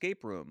about the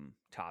escape room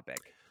topic.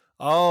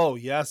 Oh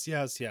yes,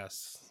 yes,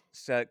 yes.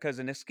 So, because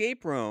an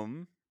escape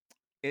room,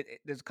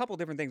 there's a couple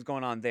different things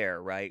going on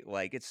there, right?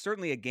 Like, it's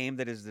certainly a game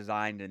that is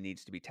designed and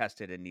needs to be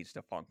tested and needs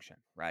to function,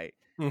 right?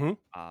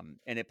 Mm-hmm.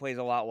 And it plays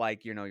a lot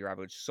like your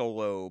average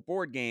solo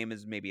board game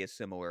is maybe a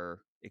similar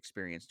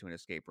experience to an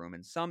escape room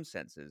in some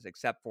senses,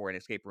 except for an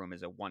escape room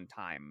is a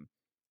one-time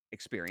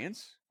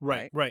experience,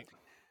 Right, right?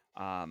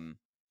 right. Um,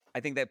 I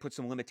think that puts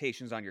some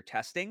limitations on your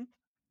testing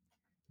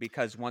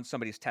because once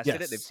somebody's tested it,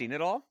 they've Yes. seen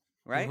it all,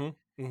 right?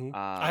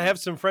 I have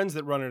some friends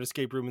that run an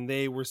escape room, and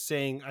they were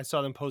saying, I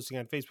saw them posting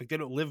on Facebook. They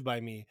don't live by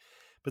me,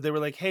 but they were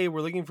like, "Hey,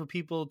 we're looking for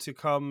people to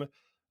come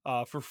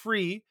for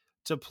free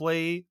to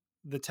play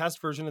the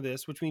test version of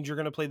this, which means you're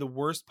going to play the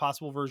worst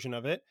possible version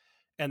of it,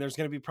 and there's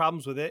going to be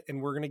problems with it,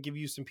 and we're going to give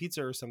you some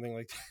pizza or something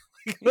like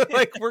that.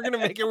 Like we're going to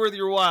make it worth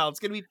your while. It's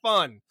going to be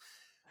fun."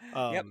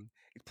 Yep. Um,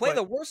 Play but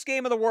the worst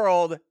game of the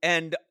world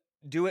and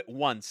do it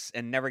once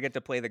and never get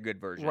to play the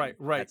good version.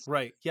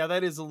 right. Yeah,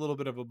 that is a little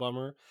bit of a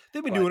bummer.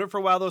 They've been But doing it for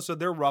a while though, so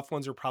their rough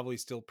ones are probably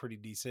still pretty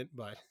decent.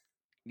 But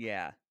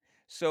yeah.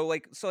 So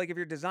if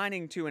you're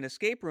designing to an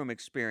escape room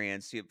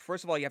experience,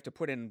 first of all, you have to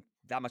put in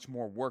that much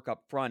more work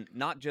up front,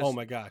 not oh just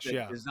my gosh, the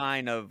yeah.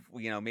 design of,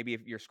 maybe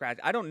if you're scratch.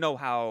 I don't know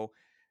how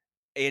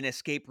an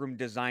escape room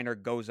designer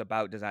goes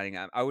about designing.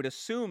 I would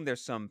assume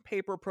there's some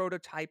paper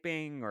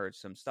prototyping or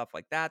some stuff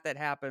like that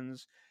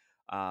happens.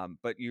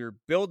 But you're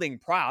building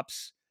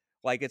props,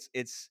 like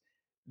it's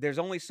there's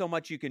only so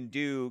much you can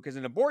do because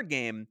in a board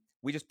game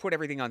we just put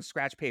everything on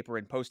scratch paper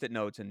and post-it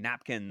notes and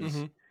napkins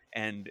Hmm.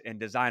 and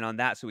design on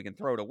that so we can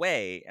throw it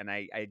away. And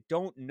I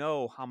don't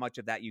know how much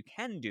of that you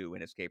can do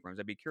in escape rooms.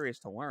 I'd be curious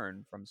to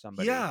learn from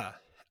somebody. Yeah.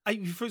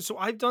 So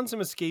I've done some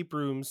escape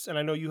rooms and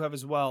I know you have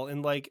as well.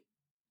 And like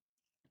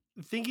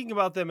thinking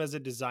about them as a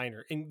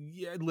designer and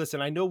yeah,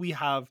 listen, I know we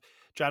have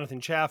Jonathan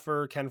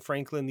Chaffer, Ken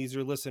Franklin. These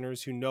are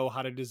listeners who know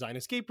how to design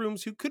escape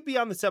rooms who could be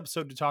on this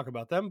episode to talk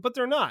about them, but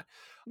they're not.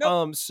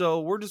 Nope.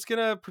 So we're just going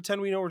to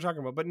pretend we know what we're talking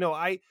about. But no,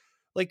 I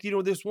like,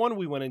 this one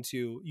we went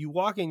into, you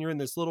walk in, you're in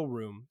this little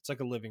room. It's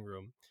like a living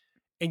room.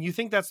 And you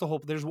think that's the whole,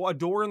 there's a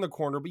door in the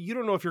corner, but you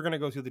don't know if you're going to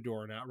go through the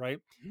door or not. Right.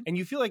 Mhm. And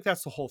you feel like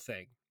that's the whole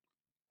thing.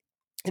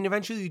 And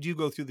eventually you do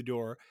go through the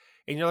door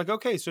and you're like,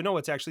 okay, so no,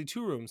 it's actually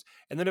two rooms.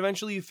 And then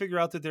eventually you figure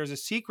out that there's a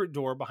secret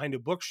door behind a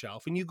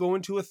bookshelf and you go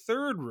into a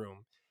third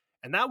room.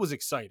 And that was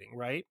exciting,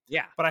 right?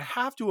 Yeah. But I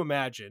have to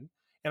imagine,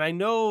 and I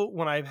know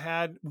when I've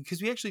had, because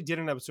we actually did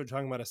an episode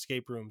talking about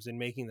escape rooms and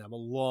making them a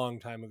long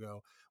time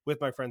ago with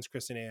my friends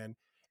Chris and Ann.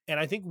 And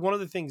I think one of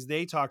the things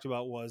they talked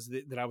about was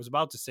that I was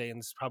about to say, and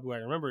this is probably why I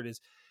remember it, is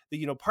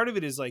that, part of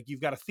it is like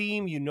you've got a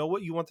theme, you know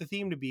what you want the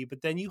theme to be,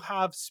 but then you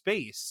have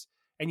space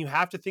and you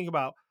have to think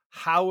about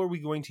how are we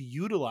going to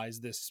utilize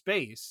this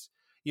space?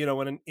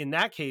 And in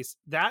that case,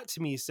 that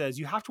to me says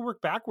you have to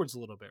work backwards a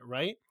little bit,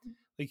 right?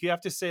 Like you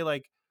have to say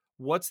like,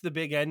 what's the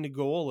big end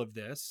goal of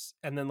this?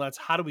 And then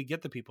how do we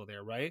get the people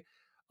there, right?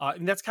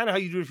 And that's kind of how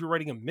you do it if you're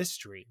writing a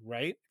mystery,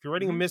 right? If you're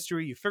writing a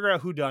mystery, you figure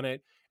out who done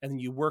it, and then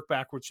you work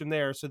backwards from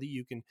there so that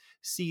you can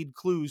seed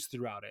clues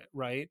throughout it,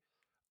 right?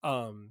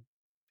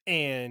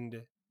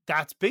 And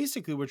that's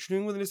basically what you're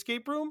doing with an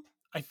escape room,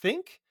 I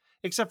think,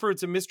 except for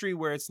it's a mystery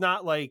where it's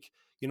not like,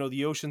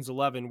 the Ocean's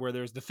 11, where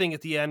there's the thing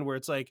at the end where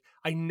it's like,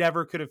 I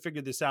never could have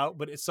figured this out,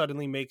 but it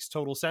suddenly makes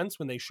total sense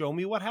when they show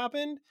me what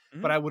happened,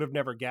 but I would have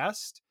never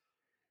guessed.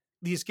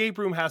 the escape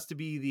room has to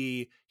be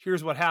the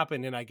here's what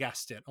happened and I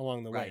guessed it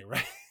along the way, Right.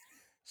 right?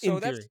 So In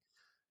theory.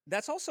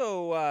 that's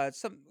also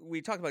some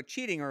we talked about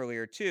cheating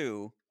earlier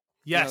too.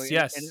 Yes,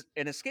 In yes.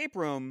 an escape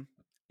room,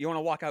 you want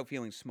to walk out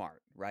feeling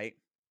smart, right?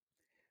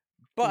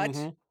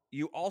 But Mhm.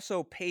 you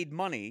also paid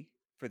money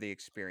for the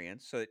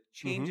experience, so it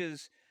Mhm.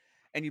 changes,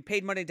 and you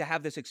paid money to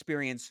have this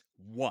experience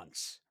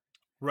once.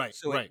 Right,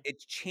 So right. it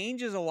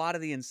changes a lot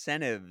of the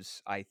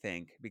incentives, I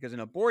think, because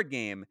in a board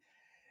game,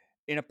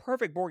 in a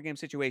perfect board game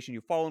situation,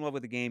 you fall in love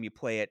with the game, you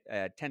play it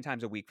 10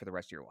 times a week for the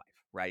rest of your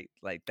life, right?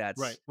 Like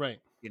Right, that's,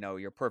 right.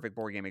 your perfect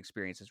board game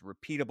experience is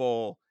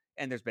repeatable.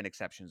 And there's been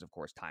exceptions, of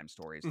course, time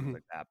stories, things Mhm.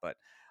 like that. But,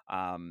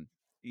 um,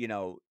 you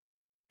know,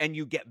 and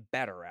you get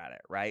better at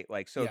it, right?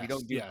 Like, so if you Yes,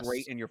 don't do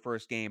great yes. in your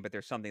first game, but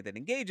there's something that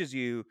engages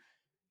you,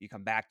 you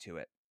come back to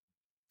it.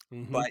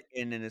 Mhm. But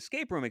in an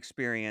escape room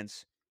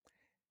experience,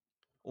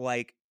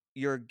 like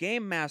your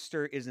game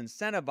master is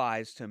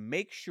incentivized to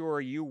make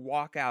sure you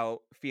walk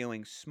out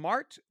feeling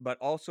smart, but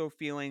also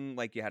feeling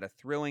like you had a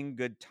thrilling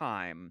good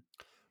time.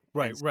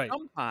 Right, And right.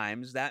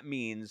 sometimes that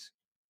means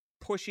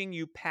pushing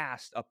you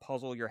past a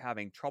puzzle you're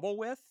having trouble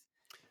with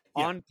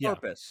Yeah, on yeah.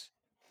 purpose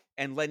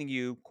and letting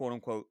you quote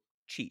unquote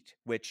cheat,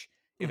 which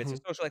if it's a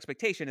Mhm. social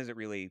expectation, isn't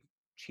really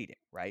cheating,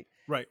 right?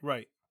 Right,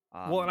 right.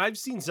 Well, and Um, I've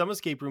seen some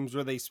escape rooms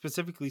where they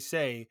specifically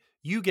say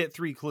you get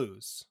 3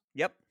 clues.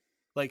 yep.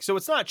 Like, so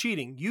it's not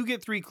cheating. You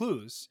get 3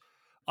 clues.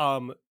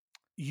 Um,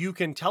 you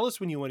can tell us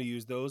when you want to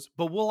use those,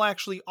 but we'll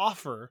actually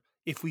offer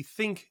if we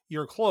think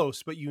you're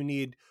close, but you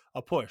need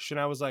a push. And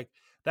I was like,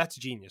 that's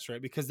genius,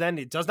 right? Because then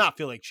it does not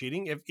feel like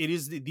cheating. If it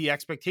is the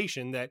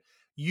expectation that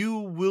you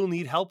will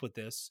need help with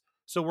this,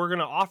 so we're going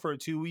to offer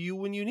it to you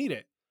when you need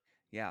it.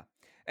 Yeah.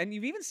 And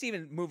you've even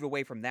moved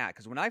away from that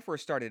because when I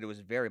first started, it was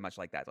very much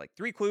like that. Like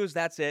 3 clues,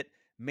 that's it.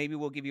 Maybe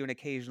we'll give you an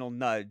occasional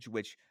nudge,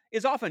 which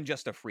is often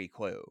just a free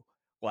clue.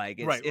 Like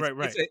Right, right,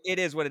 right. it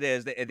is what it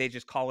is. They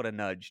just call it a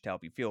nudge to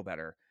help you feel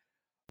better.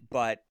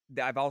 But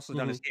I've also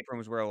done Hmm. escape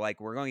rooms where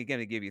like we're only going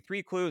to give you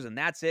 3 clues and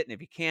that's it. And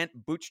if you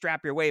can't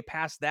bootstrap your way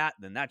past that,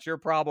 then that's your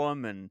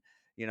problem. And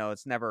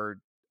it's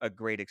never a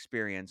great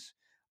experience.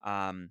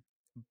 Um,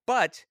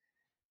 but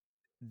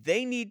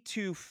they need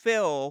to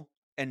fill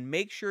and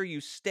make sure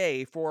you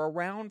stay for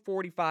around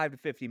 45 to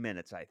 50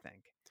 minutes, I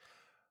think.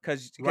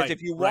 Because if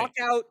Right, you walk right.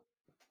 out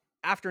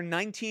after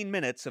 19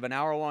 minutes of an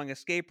hour-long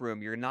escape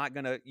room, you're not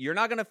gonna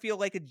feel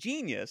like a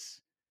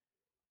genius.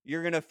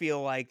 You're gonna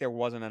feel like there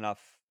wasn't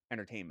enough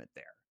entertainment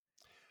there.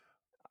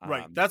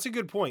 Right. Um, That's a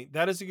good point.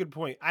 That is a good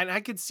point. And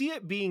I could see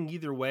it being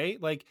either way.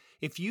 Like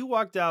if you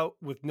walked out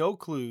with no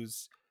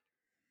clues,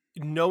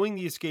 knowing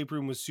the escape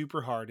room was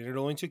super hard and it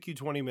only took you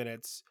 20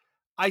 minutes,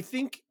 I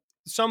think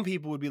some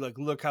people would be like,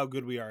 look how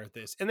good we are at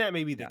this. And that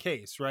may be the yeah.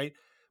 case, right?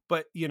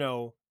 But,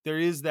 there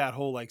is that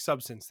whole like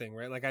substance thing,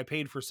 right? Like I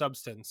paid for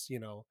substance,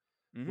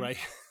 Mhm. right?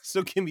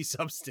 So give me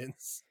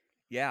substance.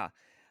 Yeah.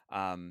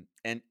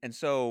 And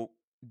so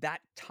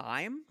that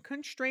time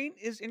constraint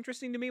is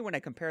interesting to me when I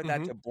compare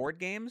that Hmm. to board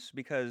games,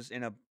 because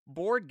in a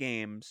board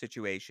game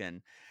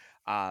situation,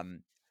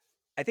 um,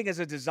 I think as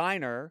a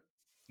designer,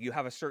 you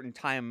have a certain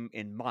time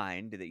in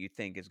mind that you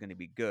think is going to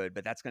be good,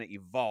 but that's going to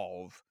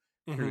evolve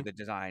Hmm. through the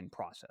design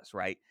process,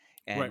 right?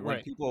 And Right,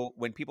 right.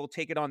 when people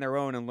take it on their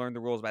own and learn the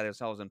rules by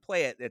themselves and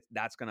play it,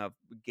 that's going to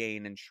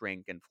gain and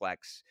shrink and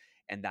flex,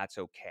 and that's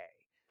okay.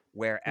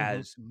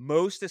 Hmm. Whereas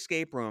most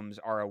escape rooms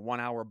are a 1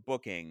 hour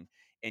booking,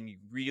 and you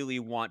really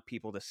want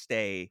people to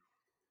stay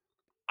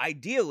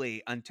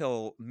ideally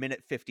until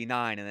minute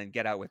 59 and then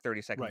get out with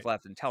 30 seconds Right.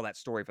 left and tell that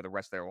story for the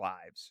rest of their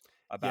lives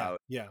Yeah.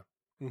 about Yeah.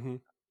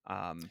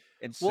 Hmm.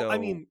 and Well, I so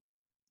mean,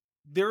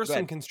 there are go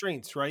some ahead.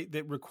 constraints, right?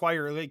 That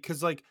require like,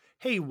 cause like,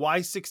 hey,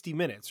 why 60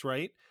 minutes,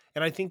 right?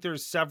 And I think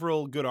there's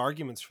several good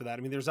arguments for that.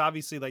 I mean, there's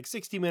obviously like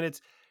 60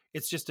 minutes.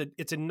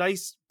 It's a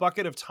nice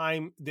bucket of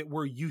time that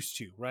we're used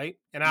to, right?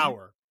 An Mhm.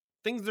 hour.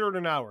 Things that are at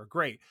an hour,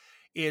 great.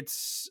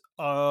 It's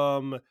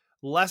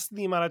less than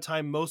the amount of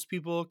time most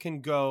people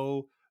can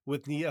go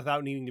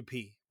without needing to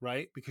pee,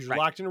 right? Because you're Right.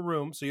 locked in a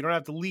room, so you don't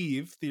have to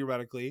leave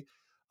theoretically.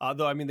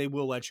 Though I mean, they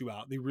will let you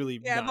out. They really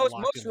Yeah, not most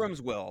locked in most there.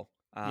 rooms will.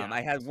 Yeah.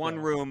 I had one So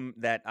room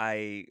that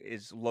I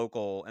is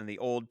local, and the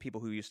old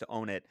people who used to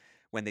own it,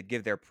 when they'd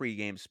give their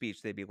pregame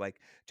speech, they'd be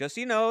like, "Just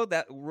so you know,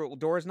 that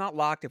door is not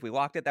locked. If we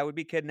locked it, that would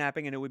be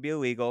kidnapping, and it would be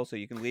illegal. So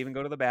you can leave and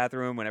go to the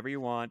bathroom whenever you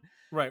want."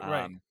 right,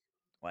 right. Um,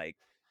 like,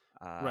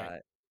 Right. uh,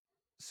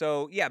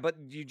 so yeah, but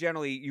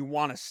you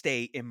want to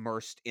stay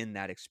immersed in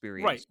that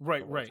Right, experience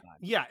the right, whole right. time.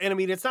 Yeah, and I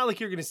mean, it's not like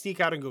you're going to sneak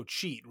out and go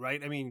cheat,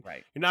 right? I mean,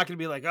 Right. you're not going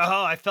to be like,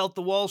 "Oh, I felt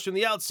the walls from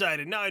the outside,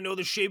 and now I know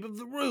the shape of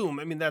the room."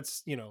 I mean,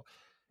 that's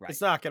Right.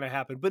 it's not going to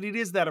happen. But it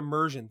is that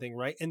immersion thing,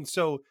 right? And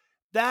so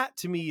that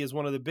to me is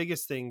one of the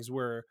biggest things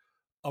where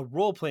a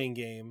role playing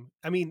game.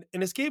 I mean,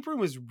 an escape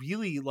room is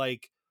really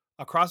like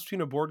a cross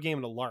between a board game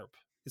and a LARP.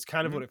 Is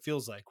kind of Mhm. what it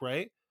feels like,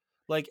 right?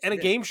 Like, and a It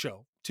is. game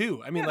show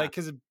too. I mean, Yeah. like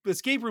because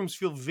escape rooms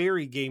feel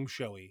very game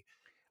showy,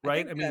 I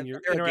right? I think mean,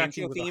 you're there are game interacting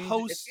show with a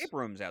themed escape host.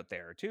 rooms out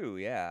there too.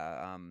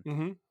 Yeah.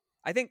 Hmm.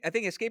 I think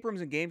escape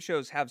rooms and game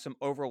shows have some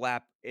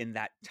overlap in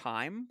that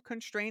time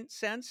constraint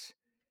sense.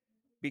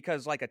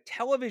 because like a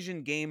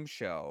television game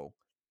show,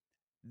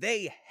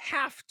 they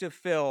have to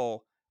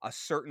fill a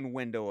certain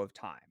window of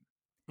time.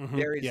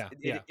 There is Yeah,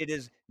 yeah. it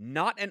is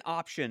not an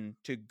option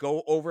to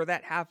go over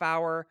that half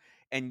hour,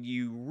 and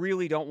you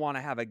really don't want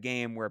to have a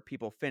game where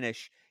people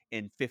finish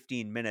in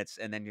 15 minutes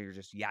and then you're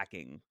just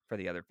yakking for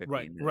the other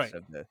Right, 15 minutes right.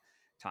 of the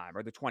time,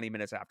 or the 20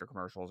 minutes after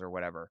commercials or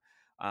whatever.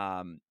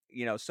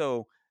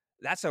 So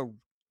that's a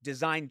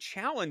design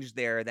challenge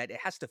there, that it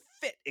has to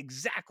fit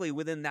exactly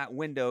within that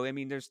window. I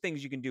mean, there's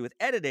things you can do with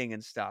editing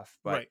and stuff,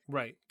 but Right,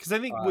 right. Because I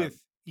think um,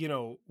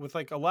 with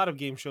like a lot of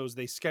game shows,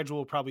 they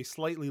schedule probably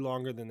slightly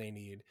longer than they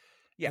need,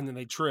 yeah. and then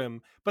they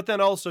trim. But then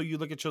also you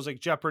look at shows like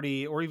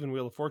Jeopardy or even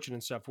Wheel of Fortune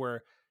and stuff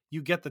where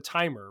you get the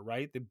timer,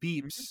 right? The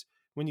Mhm. beeps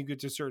when you get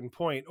to a certain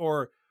point,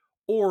 or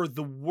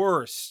the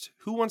worst.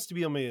 Who Wants to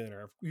Be a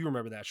Millionaire? You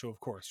remember that show, of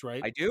course,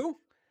 right? I do.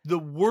 The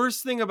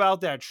worst thing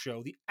about that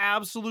show, the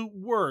absolute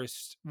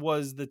worst,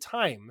 was the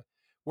time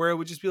where it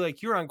would just be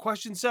like, "You're on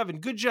question 7.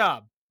 Good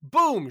job.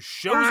 Boom,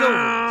 show's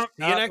over.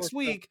 See you We're next still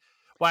week."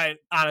 Why,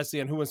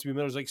 honestly, on Who Wants to Be a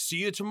Millionaire, like, "See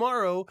you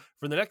tomorrow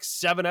for the next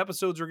 7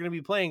 episodes we're going to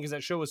be playing," because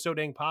that show was so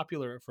dang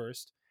popular at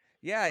first.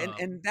 Yeah, and Um,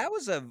 and that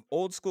was a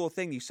old school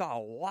thing you saw a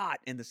lot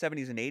in the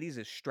 70s and 80s,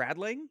 is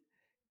straddling.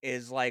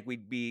 Is like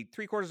we'd be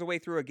 3/4 of the way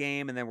through a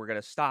game, and then we're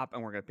gonna stop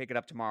and we're gonna pick it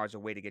up tomorrow as a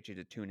way to get you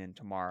to tune in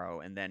tomorrow.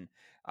 And then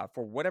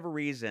for whatever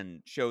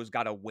reason, shows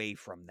got away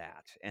from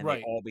that and they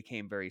right, all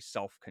became very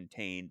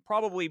self-contained.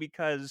 Probably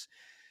because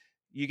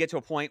you get to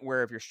a point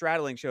where if you're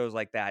straddling shows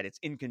like that, it's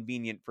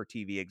inconvenient for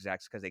TV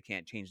execs because they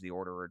can't change the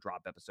order or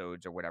drop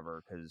episodes or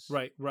whatever, because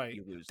right, right.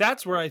 you lose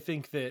That's where the. I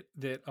think that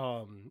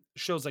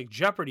shows like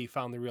Jeopardy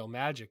found the real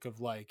magic of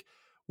like,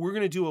 we're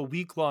going to do a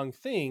week-long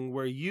thing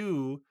where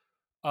you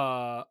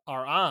are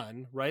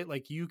on, right?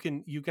 Like you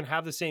can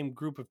have the same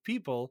group of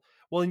people.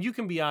 Well, and you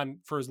can be on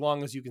for as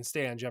long as you can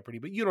stay on Jeopardy,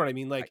 but you know what I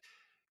mean? Right. Like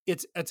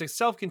it's a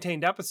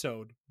self-contained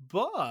episode,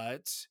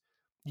 but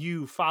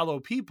you follow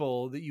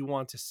people that you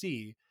want to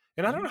see.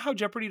 And I don't Mhm. know how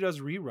Jeopardy does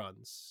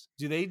reruns.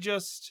 Do they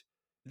just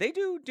They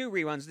do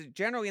reruns.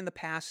 Generally, in the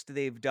past,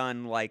 they've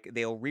done like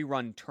they'll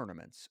rerun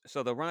tournaments.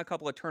 So they'll run a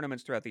couple of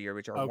tournaments throughout the year,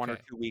 which are 1 or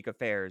 2 week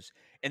affairs,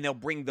 and they'll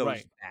bring those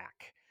right,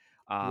 back.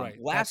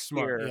 right. That's Last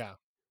smart. year Yeah.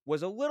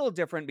 was a little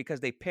different because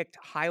they picked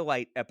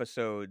highlight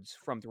episodes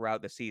from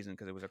throughout the season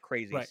because it was a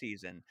crazy Right.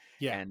 season,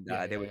 Yeah. and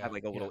Yeah. they Yeah. would have Yeah.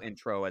 like a little Yeah.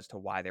 intro as to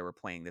why they were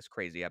playing this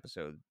crazy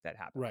episode that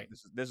happened. Like Right.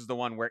 this is the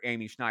one where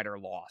Amy Schneider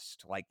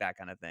lost, like that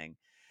kind of thing.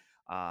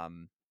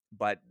 Um,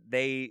 but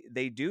they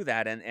do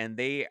that, and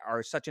they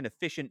are such an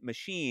efficient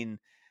machine.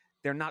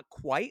 They're not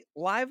quite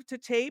live to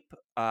tape,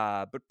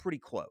 but pretty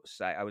close.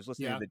 I was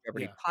listening to Yeah. the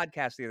Jeopardy Yeah.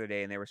 podcast the other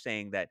day, and they were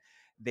saying that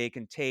they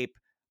can tape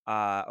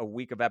a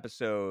week of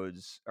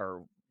episodes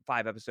or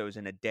 5 episodes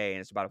in a day,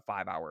 and it's about a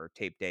 5-hour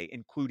tape day,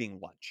 including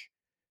lunch.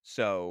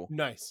 So,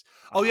 Nice.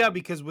 Oh yeah, um,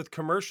 because with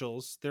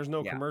commercials, there's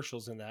no yeah.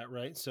 commercials in that,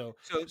 right? So,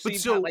 So but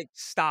you've got so like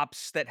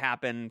stops that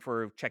happen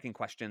for checking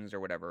questions or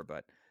whatever,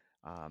 but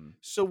um,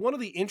 so one of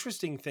the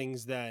interesting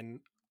things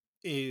then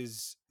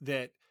is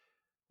that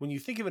when you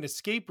think of an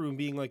escape room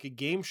being like a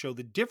game show,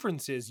 the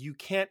difference is you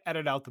can't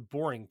edit out the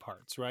boring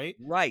parts, right?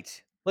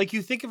 right. Like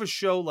you think of a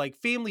show like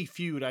Family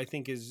Feud, I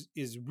think is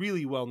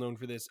really well known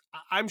for this.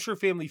 I'm sure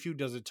Family Feud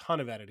does a ton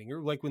of editing,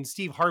 or like when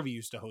Steve Harvey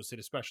used to host it,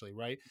 especially,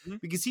 right? Mhm.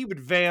 Because he would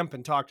vamp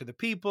and talk to the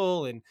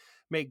people and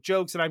make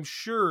jokes, and I'm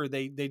sure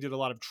they did a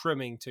lot of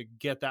trimming to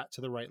get that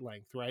to the right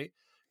length, right?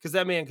 Because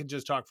that man could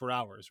just talk for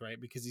hours, right?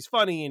 Because he's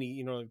funny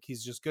and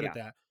he's just good at Yeah.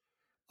 that.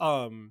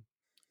 Um,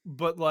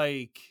 but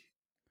like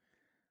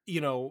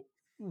you know,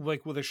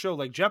 like with a show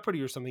like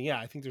Jeopardy or something, yeah,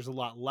 I think there's a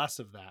lot less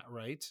of that,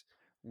 right?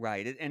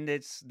 Right, and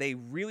they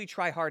really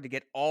try hard to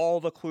get all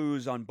the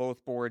clues on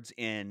both boards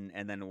in,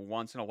 and then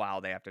once in a while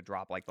they have to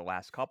drop like the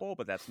last couple,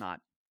 but that's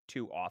not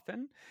too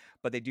often.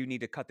 But they do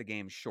need to cut the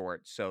game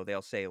short, so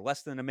they'll say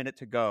less than a minute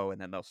to go,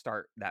 and then they'll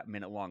start that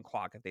minute-long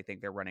clock if they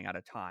think they're running out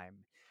of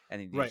time,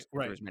 and then you Right, just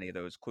get through right. as many of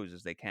those clues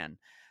as they can.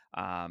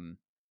 Um,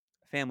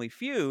 Family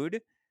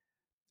Feud,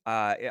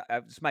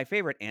 it's my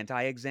favorite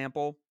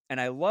anti-example,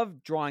 and I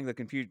love drawing the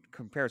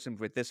comparison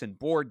with this in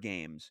board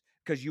games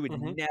because you would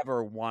Hmm.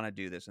 never want to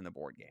do this in the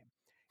board game.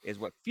 Is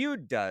what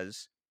Feud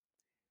does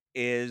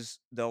is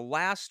the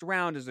last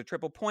round is the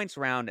triple points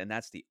round, and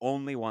that's the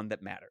only one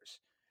that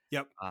matters.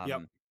 Yep,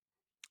 yep. Um,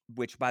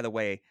 which, by the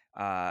way,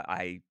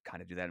 I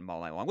kind of do that in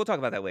all night long. We'll talk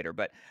about that later,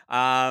 but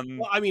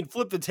Well, I mean,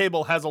 Flip the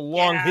Table has a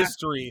long yeah,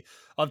 history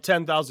of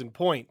 10,000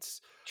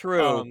 points,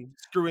 true.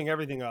 screwing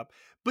everything up.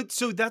 But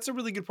so that's a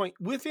really good point.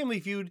 With Family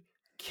Feud,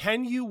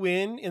 can you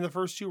win in the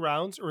first 2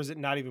 rounds, or is it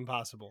not even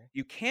possible?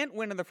 You can't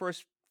win in the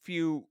first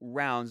few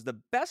rounds. The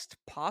best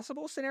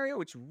possible scenario,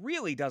 which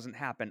really doesn't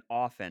happen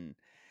often,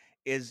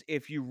 is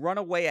if you run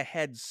away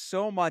ahead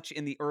so much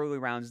in the early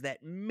rounds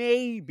that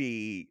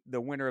maybe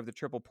the winner of the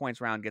triple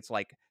points round gets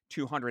like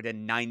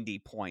 290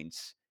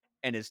 points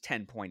and is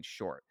 10 points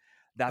short.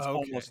 That's Okay.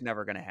 almost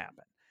never going to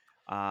happen.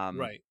 Um,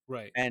 Right,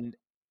 right. and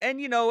and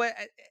you know,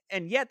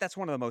 and yet that's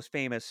one of the most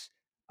famous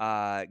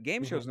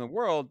game Hmm. shows in the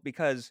world,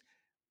 because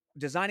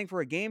designing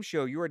for a game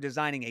show, you are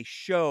designing a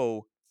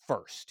show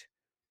first.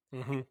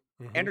 Hmm.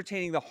 Hmm.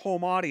 entertaining the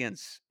home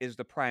audience is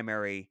the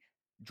primary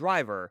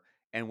driver,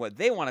 and what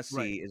they want to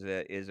Right. see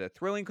is a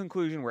thrilling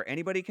conclusion where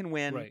anybody can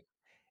win, Right.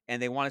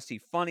 and they want to see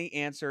funny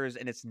answers,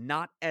 and it's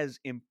not as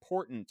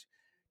important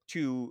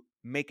to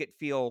make it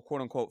feel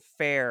quote unquote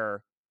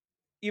fair,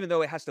 even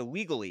though it has to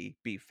legally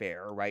be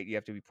fair, right? You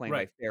have to be playing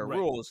by Right. fair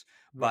Right. rules,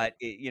 Right. but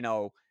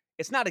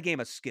it's not a game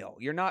of skill.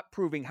 You're not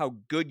proving how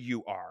good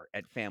you are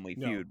at Family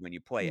No. Feud when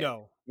you play it.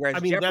 No. I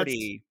Whereas mean,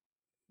 that's Jeopardy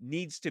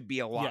needs to be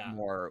a lot yeah.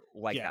 more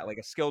like Yeah. that. Like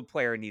a skilled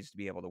player needs to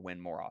be able to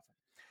win more often.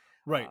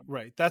 Right, Um,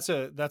 right. That's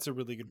a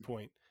really good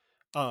point.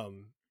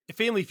 Um,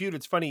 Family Feud.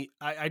 It's funny.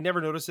 I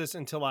never noticed this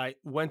until I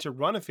went to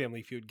run a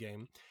Family Feud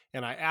game,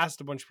 and I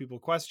asked a bunch of people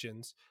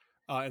questions,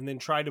 and then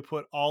tried to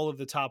put all of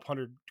the top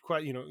 100,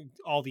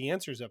 all the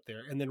answers up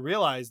there, and then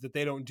realized that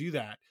they don't do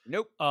that.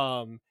 nope.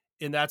 Um,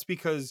 and that's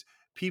because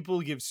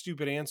people give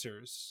stupid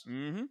answers.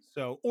 Hmm.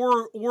 So,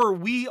 or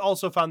we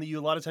also found that you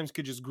a lot of times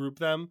could just group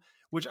them,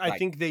 which I Right.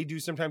 think they do.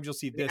 Sometimes you'll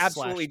see They this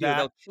slash absolutely do. that.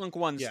 They'll chunk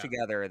ones Yeah,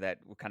 together that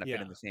will kind of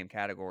fit in yeah. the same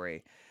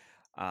category.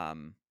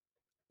 Um,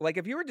 like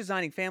if you were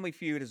designing Family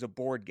Feud as a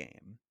board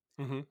game,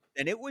 Hmm.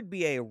 then it would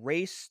be a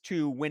race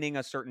to winning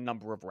a certain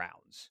number of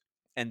rounds.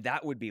 And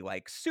that would be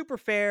like super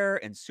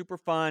fair and super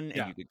fun.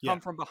 And Yeah, you could yeah.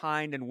 come from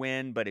behind and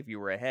win. But if you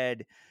were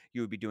ahead,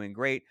 you would be doing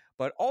great.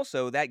 But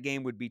also, that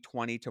game would be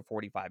 20 to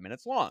 45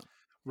 minutes long.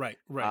 Right,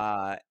 right.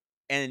 Uh,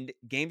 and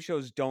game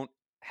shows don't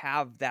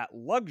have that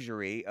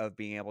luxury of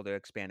being able to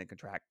expand and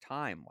contract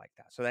time like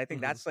that. So I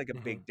think Hmm. that's like a Hmm.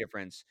 big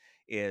difference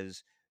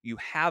is you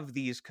have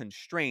these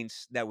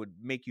constraints that would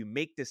make you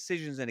make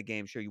decisions in a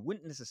game show you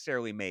wouldn't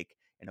necessarily make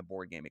in a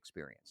board game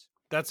experience.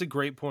 That's a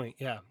great point.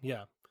 Yeah,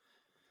 yeah.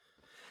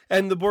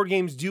 And the board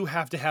games do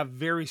have to have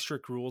very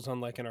strict rules,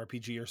 unlike an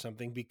RPG or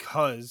something,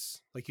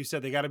 because, like you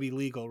said, they got to be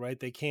legal, right?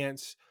 They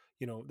can't,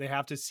 they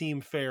have to seem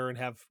fair and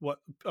have what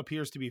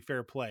appears to be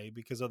fair play,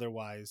 because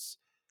otherwise,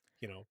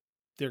 you know,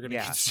 they're going to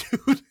Yeah. get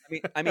sued.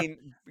 I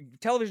mean,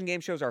 television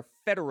game shows are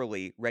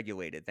federally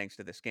regulated thanks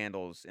to the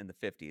scandals in the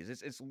 50s.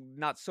 It's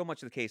not so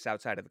much the case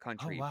outside of the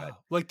Oh country, but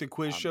wow, like the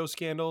quiz um, show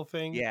scandal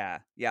thing.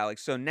 yeah. Like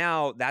so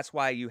now that's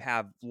why you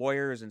have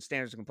lawyers and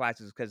standards and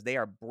compliances because they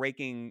are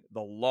breaking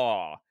the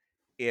law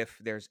if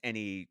there's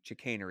any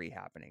chicanery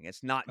happening.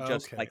 It's not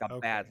just like Okay, a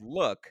bad okay,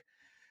 look.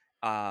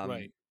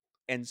 right.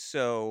 And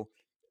so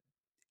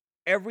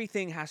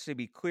everything has to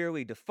be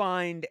clearly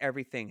defined.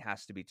 Everything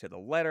has to be to the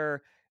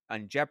letter.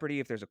 On Jeopardy,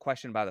 if there's a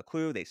question about a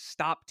clue, they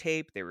stop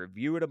tape, they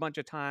review it a bunch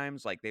of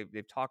times. Like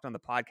they've talked on the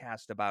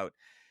podcast about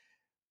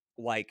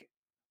like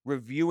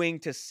reviewing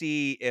to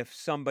see if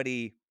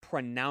somebody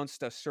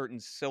pronounced a certain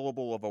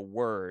syllable of a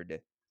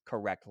word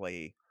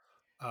correctly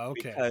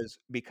Okay.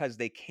 because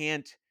they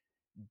can't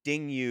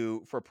ding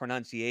you for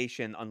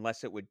pronunciation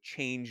unless it would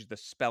change the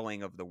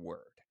spelling of the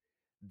word.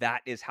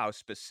 That is how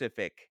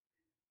specific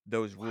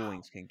those Wow.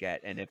 rulings can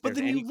get. And if But there's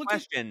then you any look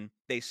at question,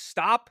 they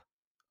stop,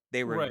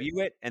 they right.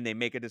 review it, and they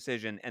make a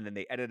decision, and then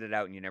they edit it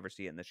out, and you never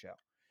see it in the show.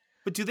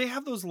 But do they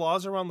have those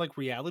laws around like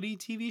reality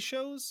TV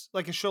shows?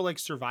 Like a show like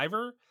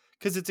Survivor?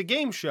 Because it's a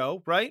game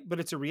show, right? But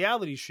it's a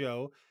reality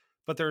show,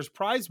 but there's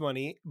prize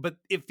money. But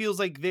it feels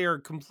like they're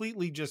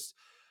completely just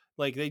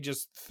like they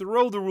just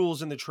throw the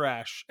rules in the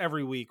trash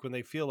every week when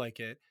they feel like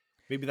it.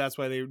 Maybe that's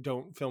why they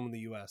don't film in the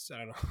US. I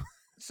don't know.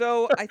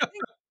 So I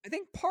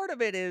think part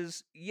of it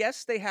is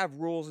yes, they have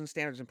rules and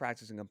standards and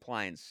practice and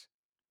compliance,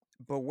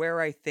 but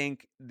where I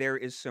think there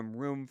is some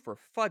room for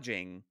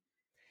fudging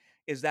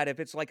is that if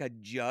it's like a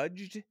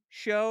judged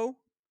show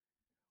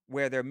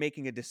where they're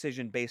making a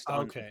decision based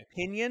on Okay.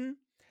 opinion,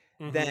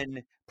 Hmm.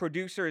 then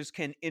producers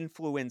can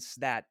influence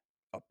that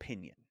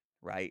opinion,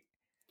 right?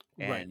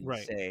 Right, And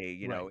right, say,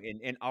 right.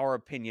 in our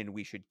opinion,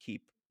 we should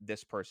keep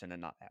this person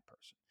and not that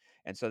person.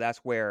 And so that's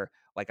where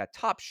like a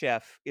Top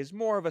Chef is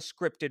more of a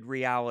scripted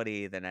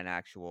reality than an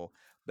actual,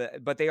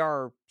 but they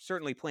are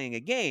certainly playing a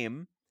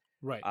game.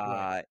 Right,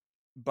 right. Uh,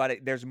 but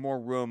there's more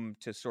room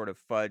to sort of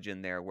fudge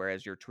in there.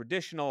 Whereas your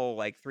traditional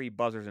like three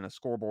buzzers and a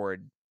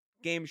scoreboard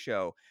game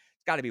show,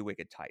 it's got to be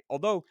wicked tight.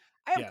 Although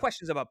I have Yeah.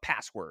 questions about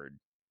Password,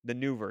 the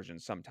new version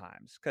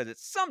sometimes, because it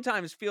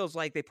sometimes feels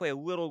like they play a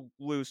little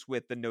loose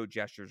with the no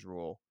gestures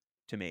rule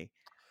to me.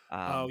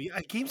 Oh, Um, yeah.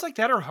 Games like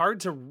that are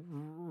hard to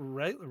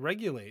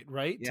regulate,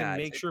 right? To yeah,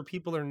 make sure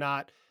people are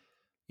not.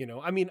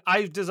 I mean,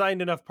 I've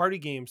designed enough party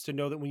games to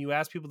know that when you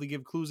ask people to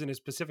give clues in a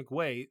specific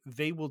way,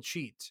 they will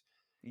cheat.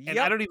 And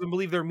I yep, don't even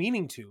believe they're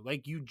meaning to.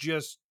 Like you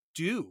just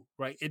do,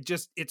 right?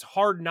 It's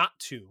hard not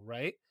to,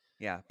 right?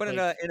 yeah. But in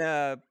Like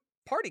a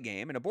party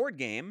game, in a board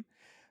game,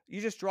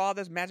 you just draw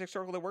this magic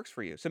circle that works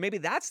for you. So maybe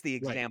that's the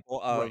right.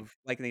 example Right. of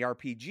like in the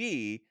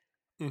RPG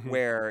Hmm.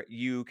 where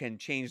you can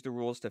change the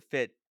rules to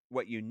fit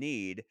what you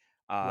need.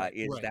 Right.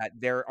 Is Right. that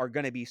there are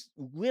going to be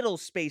little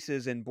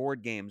spaces in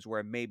board games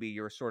where maybe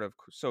your sort of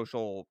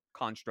social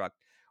construct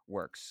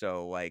works.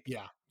 So like,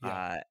 Yeah. Yeah.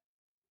 uh,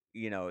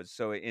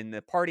 so in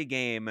the party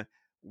game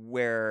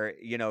where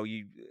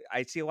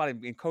I see a lot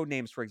of in code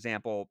names, for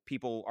example,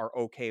 people are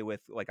okay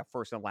with like a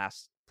first and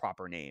last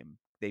proper name.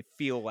 They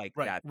feel like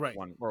Right. that's Right.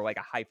 one or like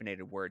a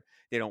hyphenated word.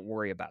 They don't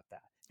worry about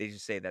that. They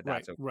just say that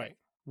Right. that's okay. Right.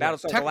 Right.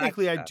 Battlestar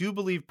Technically, I Galactica. do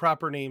believe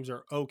proper names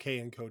are okay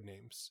in code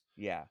names.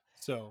 Yeah.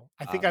 So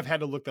I think I've Um,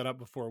 had to look that up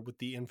before with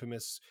the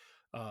infamous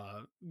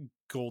uh,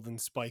 golden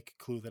spike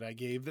clue that I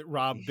gave that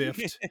Rob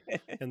biffed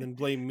and then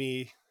blamed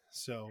me.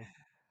 So,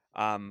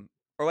 um,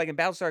 or like in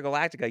Battlestar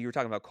Galactica, you were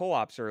talking about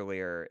co-ops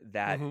earlier.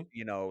 That mhm.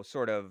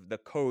 sort of the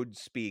code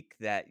speak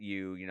that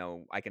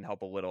I can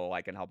help a little,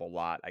 I can help a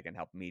lot, I can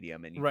help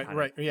medium, and you Right, kind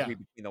of right. Yeah. read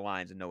between the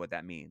lines and know what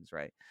that means,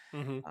 right?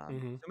 Hmm,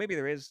 hmm. So maybe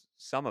there is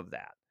some of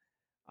that.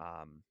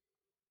 Um,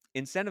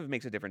 Incentive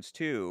makes a difference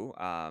too.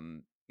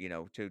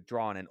 To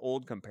draw on an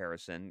old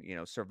comparison,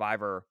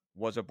 Survivor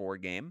was a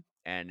board game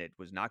and it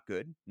was not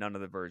good. None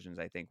of the versions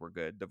I think were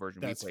good. The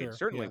version we That's played fair.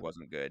 certainly Yeah.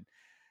 wasn't good,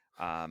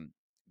 um,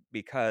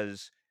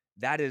 because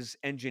that is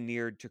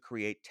engineered to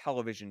create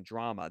television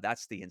drama.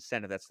 That's the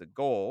incentive. That's the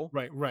goal,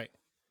 Right, right.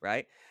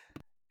 right?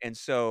 And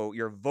so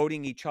you're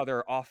voting each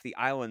other off the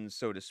island,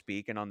 so to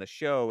speak. And on the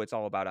show, it's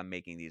all about I'm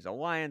making these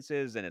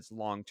alliances and it's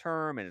long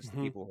term and it's the Hmm,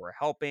 people who are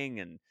helping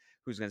and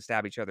who's going to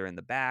stab each other in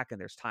the back. And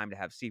there's time to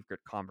have secret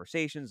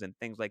conversations and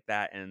things like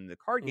that. And the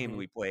card game hmm.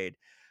 we played,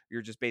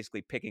 you're just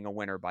basically picking a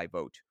winner by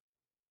vote.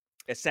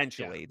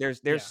 Yeah. Essentially,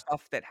 there's Yeah.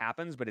 stuff that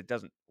happens, but it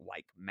doesn't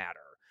like matter.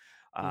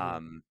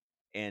 Hmm.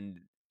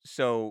 And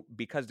so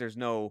because there's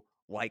no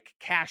like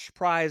cash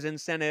prize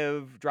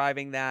incentive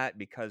driving that,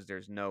 because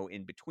there's no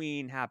in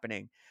between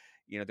happening,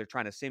 they're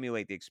trying to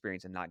simulate the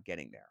experience and not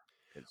getting there.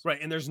 Because Right.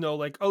 And there's no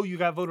like, oh, you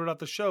got voted off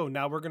the show.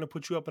 Now we're going to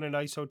put you up in a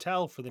nice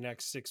hotel for the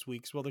next 6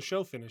 weeks while the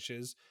show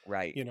finishes.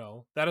 right,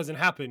 That doesn't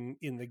happen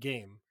in the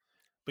game,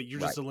 but you're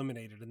right, just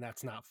eliminated and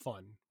that's not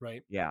fun.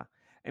 Right. yeah.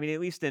 I mean, at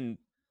least in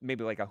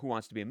maybe like a Who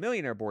Wants to Be a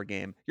Millionaire board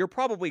game, you're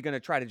probably going to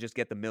try to just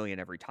get the million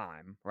every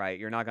time, right?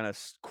 You're not going to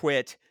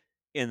quit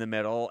in the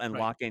middle and Right.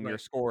 lock in your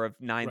Right. score of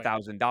Right.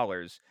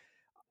 $9,000.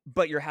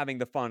 But you're having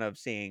the fun of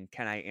seeing,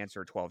 can I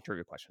answer 12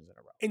 trivia questions in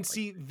a row? And Like,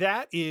 see,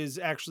 that is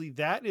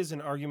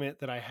an argument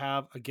that I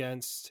have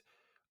against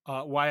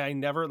why I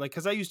never like,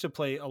 because I used to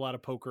play a lot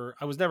of poker.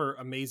 I was never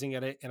amazing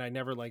at it, and I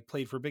never like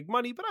played for big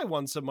money, but I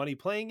won some money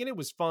playing, and it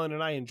was fun,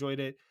 and I enjoyed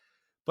it.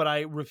 But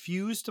I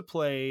refuse to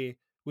play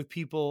with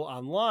people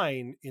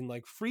online in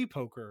like free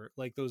poker,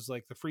 like those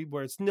like the free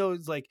where it's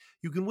like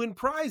you can win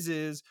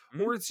prizes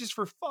mhm, or it's just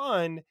for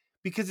fun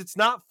because it's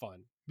not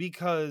fun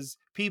because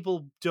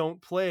people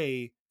don't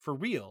play for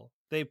real.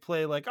 They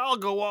play like I'll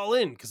go all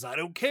in because I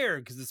don't care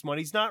because this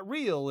money's not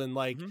real and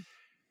like mhm,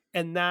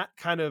 and that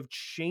kind of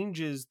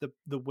changes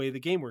the way the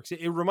game works.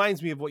 It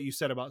reminds me of what you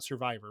said about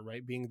Survivor,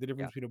 right? Being the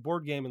yeah, difference between a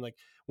board game and like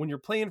when you're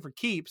playing for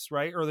keeps,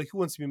 right? Or like Who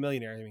Wants to Be a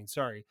Millionaire? I mean,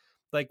 sorry.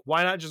 Like,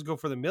 why not just go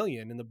for the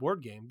million in the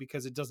board game?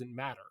 Because it doesn't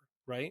matter,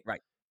 right?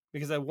 right.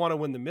 Because I want to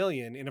win the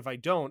million. And if I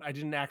don't, I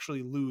didn't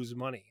actually lose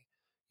money,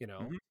 you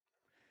know?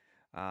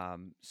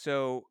 Mhm.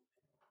 So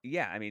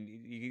yeah, I mean,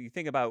 you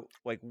think about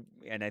like,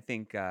 and I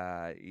think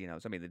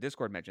somebody in the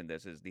Discord mentioned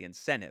this is the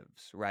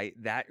incentives, right?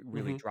 That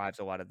really Mm-hmm. drives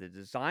a lot of the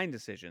design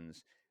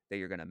decisions that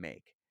you're going to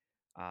make.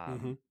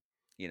 Mm-hmm. Um,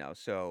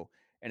 so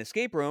an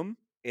escape room,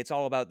 it's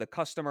all about the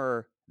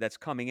customer that's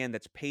coming in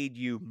that's paid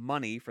you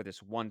money for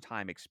this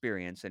one-time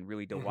experience and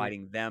really Mm-hmm.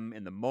 delighting them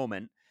in the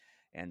moment.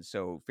 And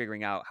so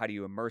figuring out how do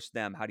you immerse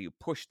them, how do you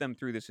push them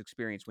through this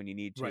experience when you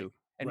need Right. to,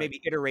 and Right.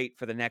 maybe iterate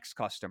for the next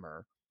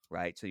customer,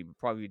 right? So you would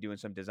probably be doing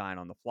some design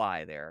on the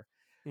fly there.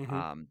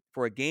 Mm-hmm.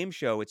 For a game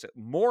show, it's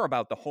more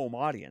about the home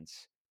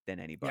audience than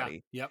Yeah.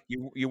 anybody. Yep.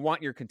 You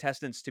want your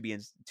contestants to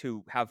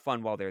to have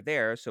fun while they're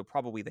there, so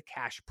probably the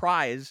cash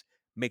prize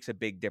makes a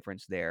big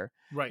difference there.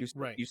 Right.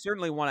 Right. You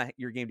certainly want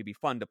your game to be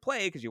fun to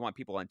play because you want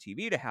people on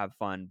TV to have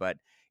fun, but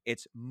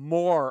it's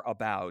more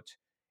about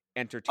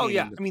Oh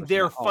yeah, entertaining the I mean person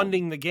they're at home,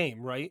 funding the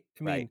game, right?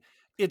 I right? mean,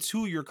 it's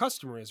who your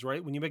customer is,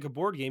 right? When you make a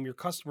board game, your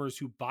customer is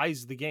who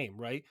buys the game,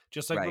 right?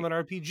 Just like with Right. an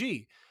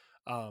RPG,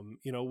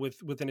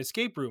 with an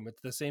escape room,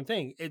 it's the same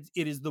thing. It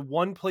is the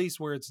one place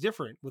where it's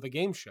different with a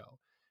game show,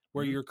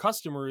 where Hmm. your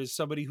customer is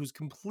somebody who's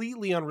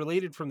completely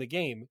unrelated from the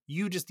game.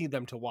 You just need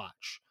them to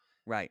watch.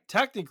 Right.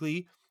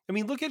 Technically, I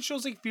mean, look at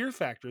shows like Fear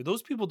Factor.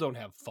 Those people don't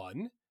have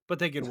fun, but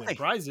they can win Right.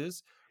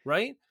 prizes,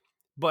 right?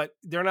 But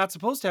they're not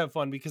supposed to have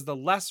fun because the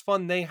less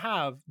fun they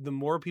have, the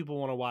more people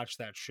want to watch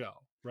that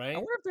show, I right?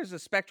 wonder if there's a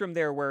spectrum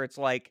there where it's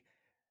like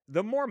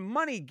the more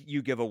money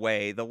you give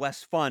away, the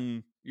less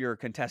fun your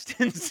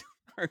contestants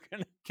are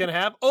gonna. Can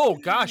have, oh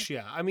gosh,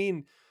 yeah. I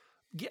mean,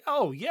 yeah,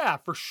 oh yeah,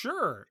 for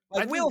sure.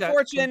 Like I Wheel think of that,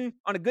 Fortune,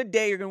 on a good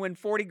day, you're gonna win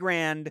 40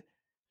 grand.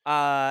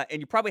 And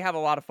you probably have a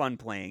lot of fun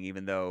playing,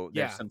 even though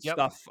there's yeah, some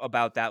yep, stuff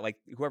about that. Like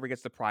whoever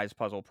gets the prize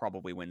puzzle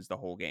probably wins the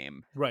whole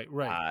game. right,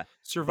 right. Uh,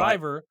 but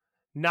Survivor,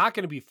 not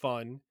going to be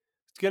fun.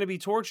 It's going to be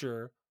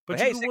torture, but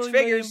but you hey, can six win $1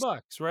 million, figures.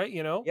 right?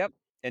 Yep.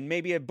 And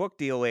maybe a book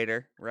deal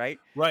later, right?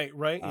 Right,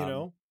 right.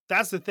 Um,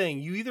 That's the thing.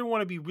 You either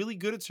want to be really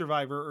good at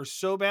Survivor or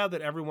so bad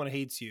that everyone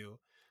hates you,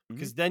 mhm,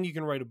 because then you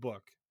can write a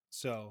book.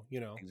 So,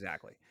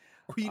 exactly.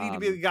 or you need to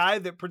be the Um, guy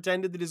that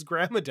pretended that his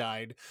grandma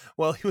died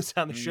while he was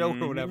on the show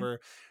or mhm. whatever,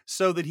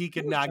 so that he I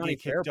think could it was not Johnny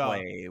get kicked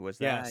off. Fairplay. Was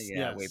that? Yes,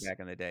 Yeah, way yes. back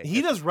in the day.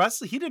 He does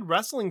wrestling. He did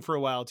wrestling for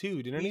a while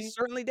too, didn't He he?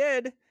 certainly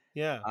did.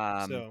 Yeah.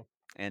 Um, So.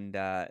 and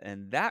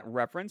that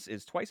reference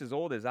is twice as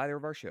old as either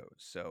of our shows.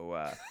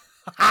 So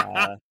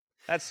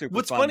that's super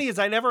What's fun. funny is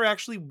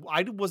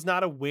I was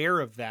not aware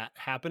of that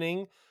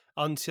happening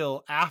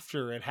until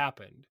after it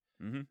happened.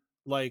 Hmm.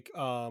 Like,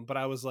 but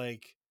I was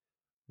like,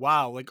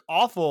 wow, like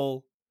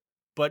awful,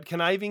 but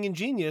conniving and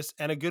genius,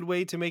 and a good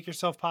way to make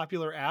yourself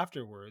popular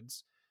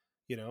afterwards.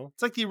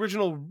 It's like the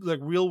original like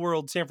Real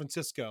World San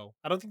Francisco.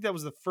 I don't think that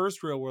was the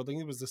first Real World. I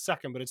think it was the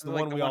second, but it's the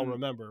Like one we all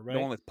remember, the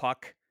right? one with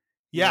Puck.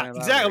 You Yeah, talking about,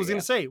 exactly. I or was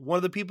gonna yeah, say one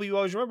of the people you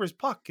always remember is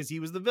Puck because he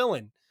was the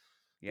villain.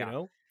 You yeah.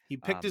 know, he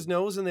picked his Um,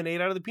 nose and then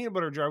ate out of the peanut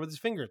butter jar with his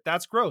finger.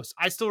 That's gross.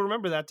 I still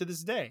remember that to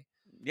this day.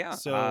 yeah.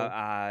 So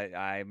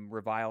I'm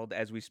reviled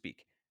as we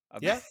speak.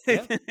 yeah,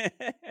 yeah,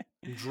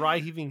 I'm dry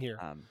heaving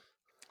here. um,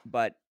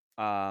 but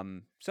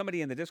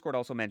somebody in the Discord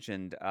also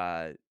mentioned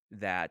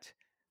that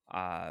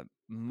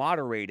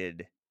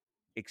moderated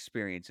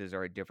experiences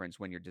are a difference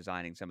when you're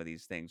designing some of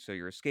these things. So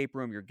your escape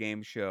room, your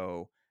game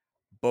show,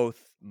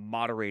 both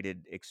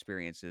moderated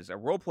experiences. A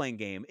role playing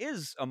game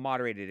is a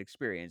moderated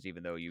experience,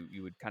 even though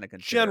you would kind of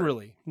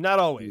Generally, not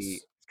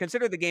always.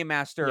 consider the game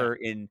Yeah. master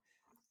in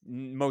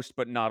most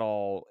but not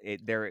all.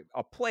 They're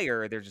a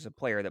player. They're just a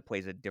player that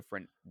plays a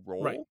different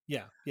Right. role.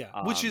 Yeah. Yeah.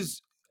 Which Um,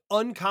 is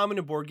uncommon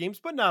in board games,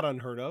 but not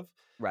unheard of.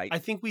 right. I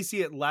think we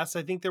see it less.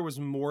 I think there was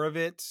more of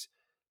it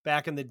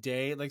back in the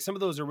day. Like some of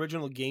those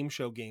original game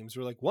show games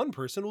were like one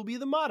person will be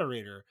the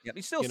moderator, Yeah,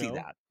 you still you see know?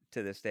 that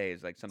to this day.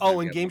 Is like Oh,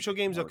 sometimes you in have game one show person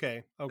games? more.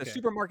 Okay. The Okay.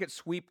 supermarket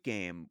sweep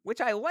game,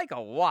 which I like a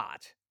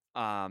lot,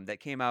 that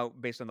came out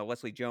based on the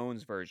Leslie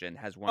Jones version,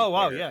 has one Oh,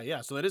 wow. player Yeah.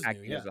 Yeah. So that is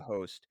new. acting as Yeah. the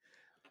host.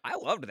 I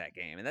loved that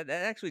game, and that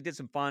actually did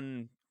some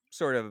fun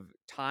sort of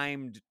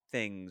timed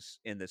things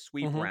in the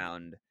sweep Hmm.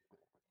 round,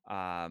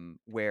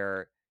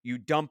 where you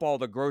dump all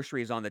the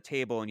groceries on the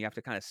table and you have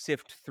to kind of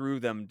sift through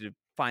them to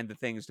find the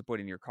things to put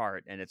in your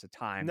cart, and it's a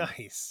timed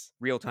Nice.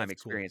 real time That's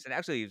cool. experience. And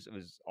actually, it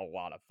was a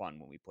lot of fun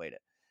when we played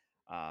it.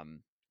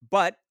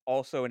 But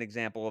also an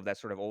example of that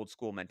sort of old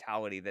school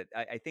mentality that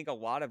I think a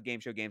lot of game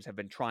show games have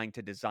been trying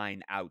to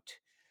design out,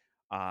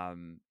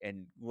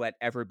 and let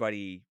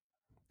everybody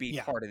be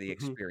Yeah. part of the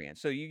Hmm.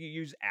 experience. So you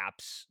use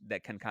apps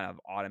that can kind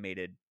of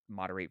automated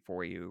moderate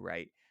for you,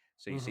 right?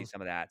 So you see Hmm.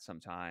 some of that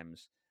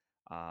sometimes.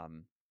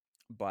 Um,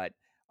 but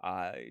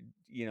uh,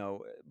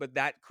 but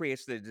that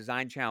creates the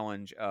design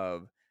challenge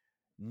of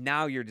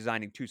now you're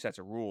designing two sets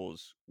of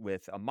rules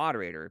with a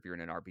moderator if you're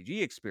in an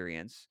RPG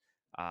experience,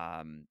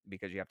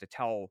 because you have to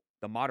tell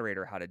the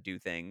moderator how to do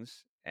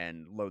things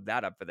and load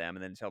that up for them,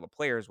 and then tell the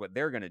players what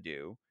they're going to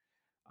do.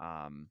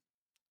 Um,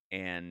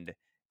 and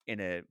in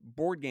a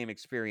board game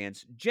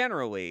experience,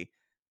 generally,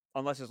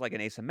 unless it's like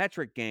an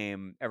asymmetric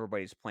game,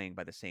 everybody's playing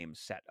by the same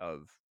set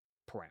of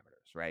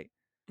parameters, right?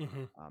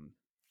 Hmm. Um,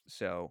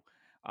 so,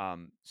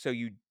 so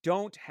you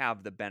don't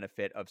have the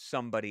benefit of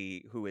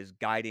somebody who is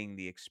guiding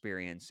the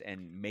experience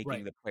and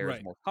making Right. the players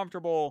Right. more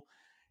comfortable.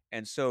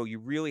 And so you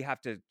really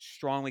have to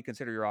strongly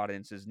consider your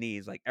audience's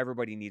needs. Like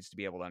everybody needs to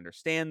be able to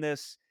understand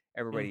this.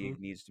 Hmm. Everybody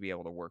needs to be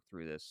able to work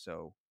through this.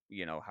 So,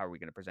 how are we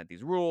going to present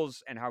these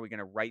rules and how are we going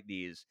to write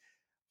these?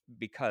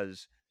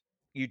 Because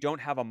you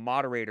don't have a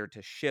moderator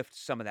to shift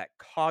some of that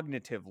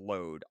cognitive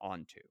load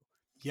onto.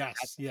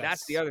 Yes.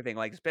 That's the Yes. other thing,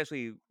 like,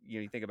 especially,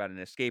 you think about an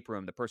escape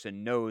room, the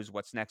person knows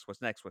what's next,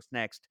 what's next, what's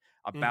next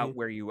Hmm. about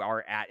where you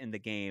are at in the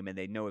game, and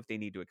they know if they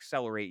need to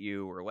accelerate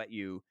you or let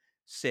you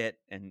sit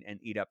and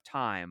eat up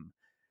time.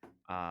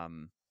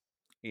 Um,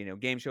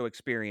 game show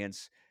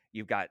experience,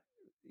 you've got,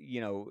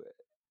 you know,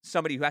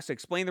 somebody who has to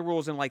explain the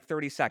rules in like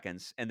 30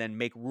 seconds and then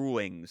make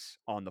rulings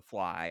on the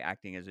fly,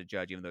 acting as a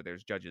judge, even though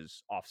there's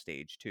judges off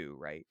stage too,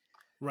 right?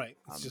 Right.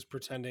 It's Um, just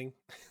pretending.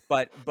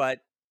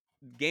 but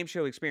game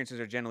show experiences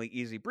are generally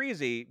easy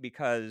breezy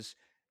because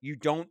you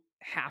don't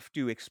have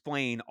to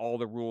explain all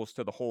the rules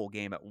to the whole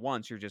game at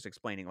once. You're just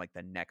explaining like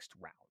the next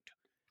round,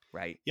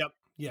 right? Yep.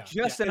 Yeah.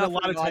 Yeah. Just And a enough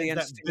for lot the of times audience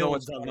that to know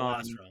what's builds on going the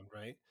last on. round,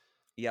 right?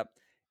 Yep.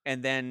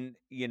 And then,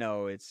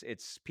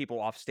 it's people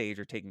off stage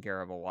are taking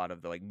care of a lot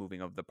of the like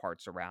moving of the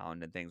parts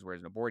around and things.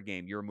 Whereas in a board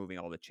game, you're moving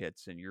all the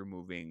chits and you're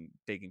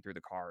digging through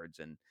the cards,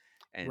 and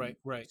Right.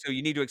 Right. so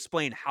you need to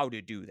explain how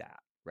to do that,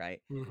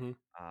 right? Hmm.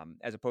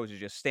 As opposed to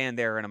just stand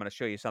there and I'm going to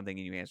show you something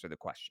and you answer the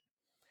question.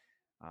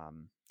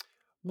 Um,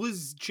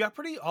 Was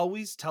Jeopardy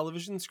always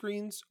television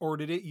screens, or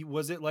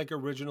was it like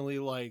originally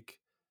like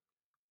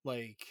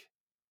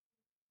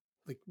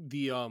like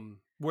the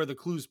where the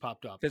clues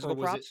popped up, or Physical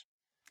was it, props.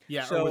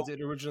 yeah, or So was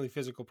it originally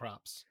physical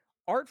props?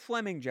 Art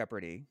Fleming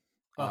Jeopardy,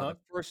 Uh-huh. the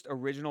first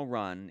original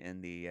run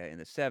in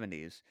the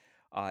 70s,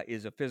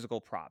 is a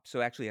physical prop.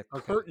 So actually, a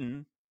Okay.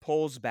 curtain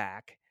pulls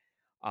back,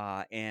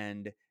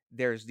 and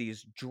there's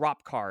these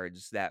drop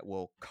cards that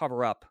will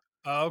cover up,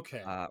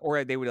 Okay.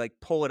 or they would like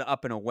pull it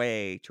up and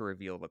away to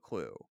reveal the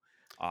clue.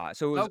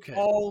 So it was Okay.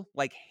 all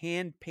like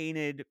hand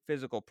painted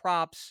physical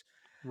props.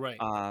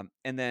 Right.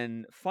 And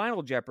then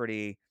Final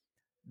Jeopardy,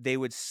 they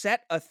would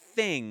set a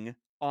thing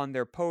on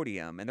their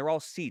podium and they're all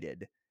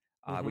seated,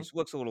 Mhm. which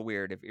looks a little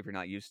weird if you're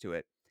not used to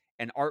it.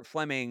 And Art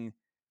Fleming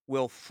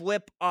will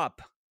flip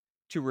up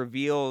to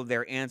reveal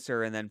their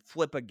answer and then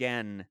flip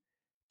again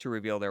to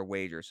reveal their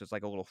wager. So it's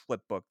like a little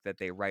flip book that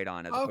they write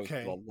on as opposed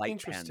to the Okay. light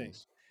Interesting.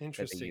 pens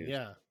that they Interesting. use.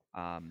 Yeah.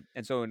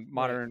 And so in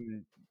Right.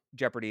 modern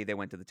Jeopardy, they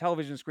went to the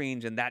television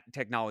screens, and that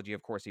technology,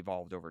 of course,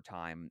 evolved over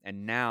time.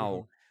 And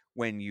Hmm. now,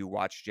 when you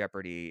watch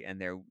Jeopardy and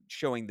they're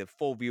showing the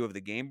full view of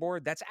the game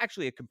board, that's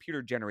actually a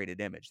computer-generated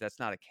image. That's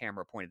not a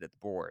camera pointed at the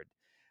board.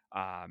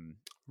 And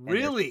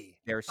Really?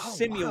 they're Oh,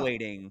 wow.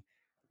 simulating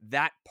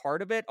that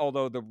part of it,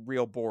 although the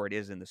real board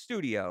is in the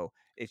studio.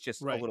 It's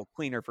just a Right. little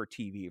cleaner for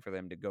TV for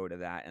them to go to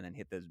that and then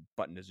hit this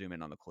button to zoom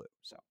in on the clue.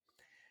 So,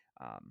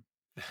 um,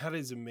 That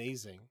is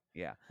amazing.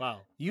 yeah.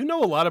 Wow. You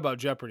know a lot about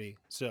Jeopardy.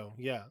 So,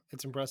 yeah,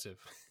 it's impressive.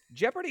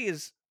 Jeopardy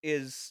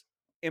is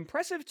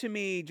impressive to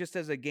me just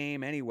as a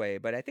game anyway,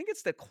 but I think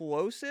it's the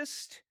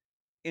closest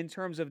in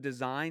terms of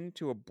design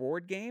to a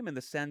board game in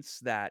the sense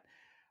that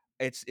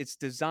it's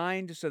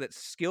designed so that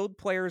skilled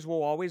players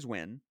will always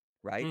win,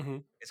 right?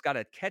 Hmm. It's got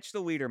a catch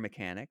the leader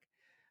mechanic.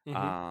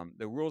 Hmm.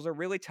 The rules are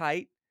really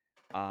tight.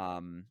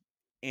 Um,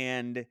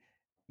 and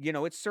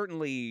it's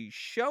certainly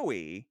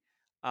showy,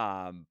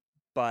 um,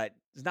 but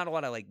there's not a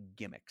lot of like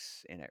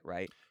gimmicks in it,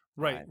 right?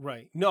 Right,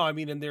 right. No, I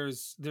mean, and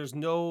there's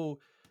no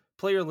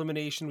player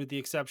elimination with the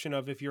exception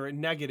of if you're at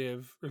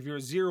negative, or if you're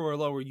at 0 or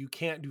lower, you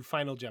can't do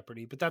Final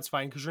Jeopardy, but that's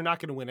fine because you're not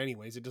going to win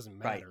anyways. It doesn't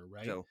Right. matter,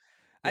 right? So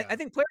I Yeah.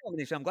 think player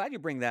elimination, I'm glad you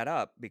bring that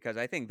up because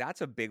I think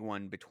that's a big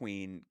one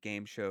between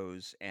game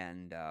shows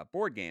and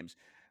board games.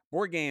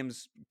 Board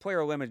games,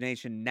 player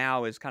elimination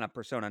now is kind of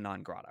persona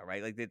non grata,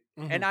 right? Like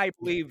Hmm. and I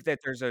Yeah. believe that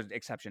there's an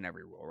exception to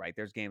every rule, right?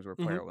 There's games where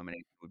player Hmm.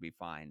 elimination would be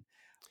fine.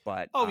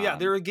 But Oh yeah,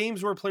 there are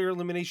games where player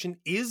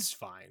elimination is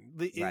fine.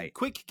 right,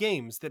 Quick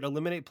games that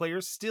eliminate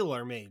players still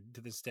are made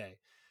to this day,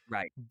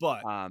 right.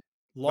 but Um,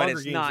 but longer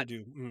it's games not that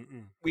do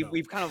we've no.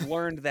 we've kind of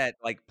learned that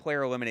like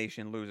player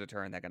elimination, lose a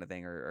turn, that kind of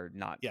thing are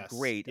not Yes,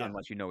 great yeah.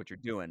 unless you know what you're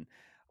doing.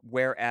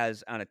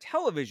 Whereas on a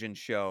television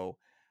show,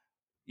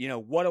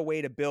 what a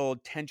way to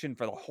build tension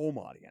for the home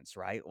audience,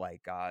 right?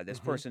 Like this Hmm.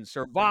 person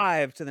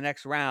survived to the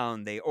next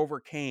round, they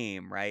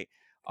overcame, right?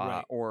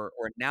 Right, Or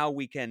now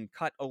we can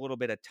cut a little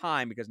bit of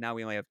time because now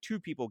we only have two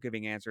people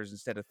giving answers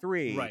instead of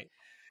three, right,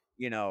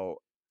 you know,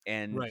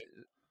 and right.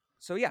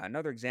 so yeah,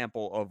 another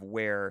example of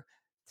where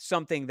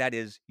something that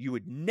is you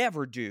would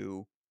never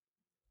do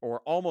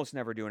or almost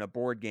never do in a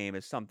board game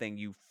is something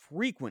you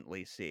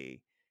frequently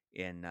see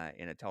in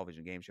a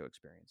television game show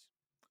experience.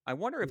 I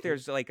wonder if Mhm.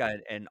 there's like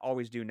an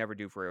always do never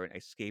do for an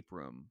escape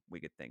room we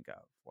could think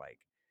of. Like,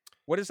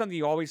 what is something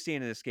you always see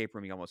in an escape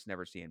room you almost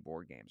never see in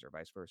board games, or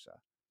vice versa?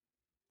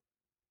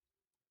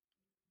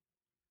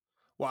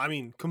 Well, I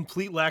mean,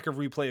 complete lack of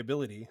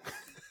replayability.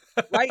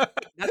 Right.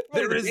 That's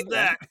probably There the is big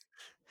one, that.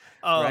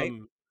 right?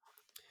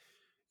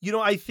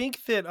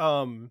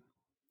 Um,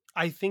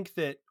 I think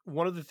that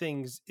one of the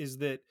things is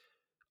that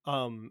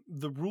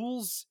the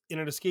rules in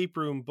an escape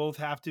room both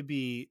have to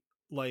be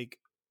like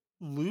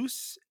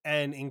loose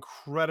and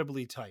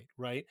incredibly tight,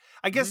 right?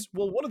 I Hmm. guess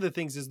well one of the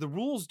things is the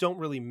rules don't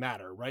really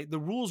matter, right? The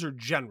rules are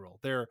general.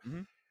 They're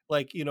Hmm.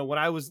 like, when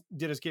I was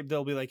did escape,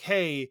 they'll be like,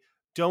 hey,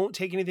 don't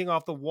take anything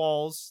off the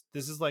walls.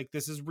 This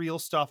is real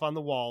stuff on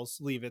the walls.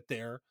 Leave it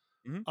there.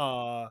 Hmm.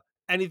 Uh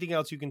Anything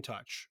else you can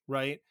touch,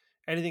 right?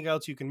 Anything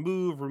else you can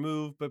move,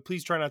 remove, but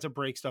please try not to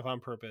break stuff on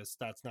purpose.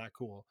 That's not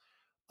cool.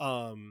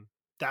 Um,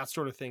 that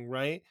sort of thing,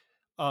 right?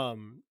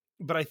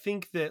 But I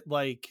think that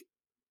like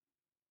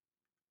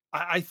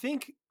I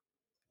think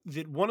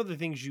that one of the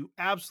things you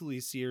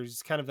absolutely see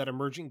is kind of that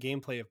emergent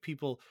gameplay of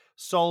people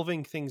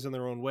solving things in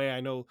their own way.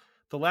 I know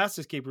the last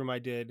escape room I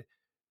did,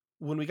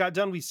 when we got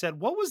done, we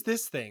said, what was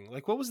this thing?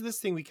 Like, what was this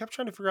thing? We kept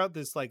trying to figure out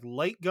this like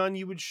light gun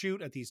you would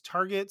shoot at these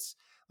targets.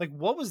 Like,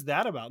 what was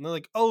that about? And they're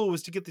like, oh, it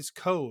was to get this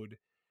code.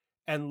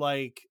 And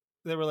like,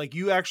 they were like,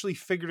 you actually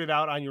figured it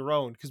out on your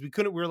own. Cause we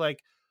were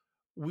like,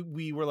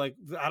 we were like,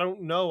 I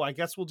don't know. I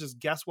guess we'll just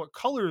guess what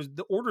colors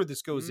the order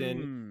this goes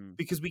in Mm.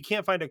 because we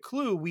can't find a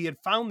clue. We had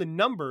found the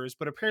numbers,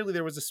 but apparently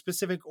there was a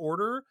specific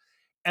order,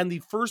 and the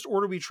first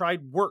order we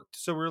tried worked.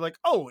 So we were like,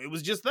 oh, it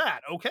was just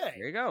that. Okay.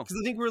 There you go.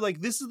 Because I think we were like,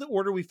 this is the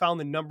order we found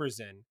the numbers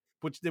in,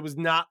 which it was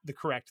not the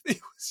correct.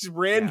 It was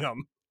Yeah.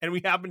 random, and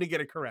we happened to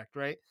get it correct,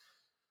 right?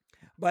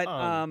 But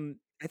Um.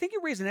 I think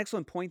you raise an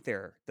excellent point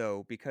there,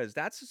 though, because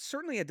that's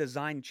certainly a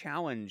design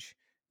challenge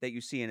that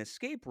you see in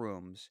escape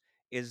rooms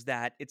is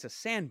that it's a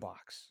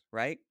sandbox,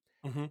 right?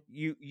 Mhm.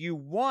 You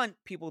want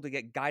people to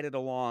get guided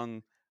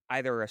along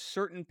either a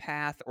certain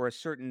path or a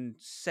certain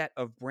set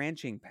of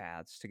branching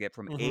paths to get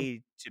from Mhm.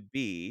 A to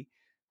B,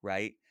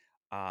 right?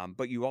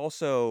 But you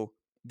also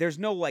there's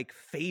no like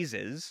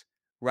phases,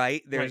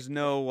 right? Right. There's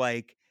no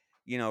like,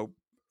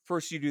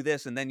 first you do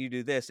this and then you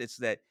do this. It's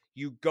that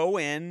you go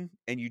in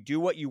and you do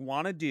what you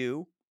want to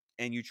do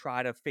and you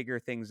try to figure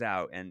things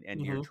out and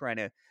you're Mhm. trying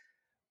to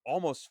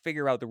almost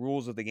figure out the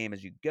rules of the game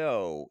as you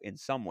go in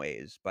some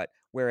ways. But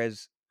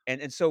whereas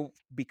and so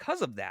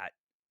because of that,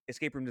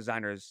 escape room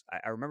designers,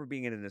 I remember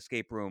being in an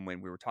escape room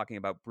when we were talking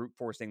about brute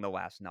forcing the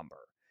last number.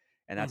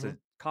 And that's Mhm. a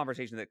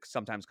conversation that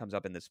sometimes comes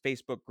up in this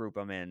Facebook group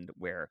I'm in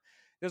where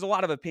there's a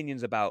lot of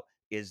opinions about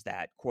is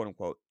that quote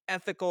unquote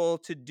ethical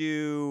to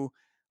do?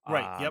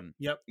 Right.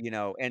 Yep.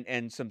 Yep.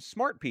 And some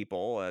smart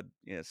people,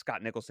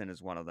 Scott Nicholson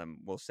is one of them,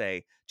 will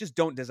say, just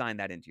don't design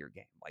that into your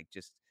game. Like,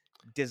 just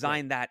Right.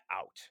 design that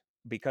out,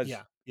 because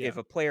Yeah. Yeah. if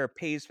a player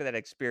pays for that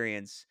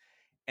experience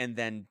and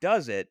then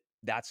does it,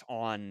 that's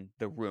on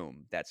the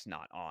room. That's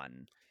not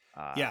on,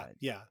 Yeah. uh,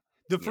 Yeah.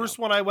 The you know. first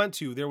one I went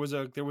to, there was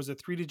a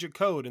 3-digit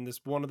code, and this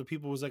one of the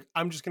people was like,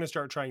 "I'm just going to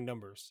start trying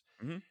numbers."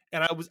 Mhm.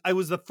 And I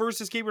was the first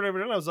escape room I've ever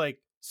done. I was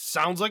like,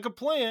 "Sounds like a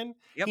plan."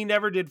 Yep. He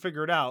never did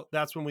figure it out.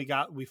 That's when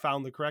we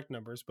found the correct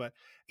numbers. But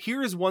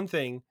here is one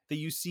thing that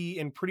you see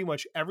in pretty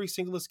much every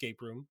single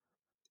escape room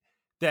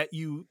that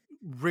you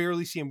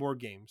rarely see in board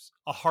games: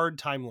 a hard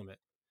time limit.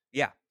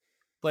 Yeah.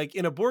 Like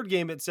in a board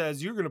game, it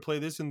says you're going to play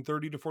this in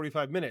 30 to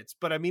 45 minutes,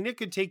 but I mean, it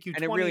could take you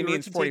And it 20 really or it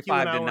means could take you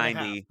an 45 to hour and a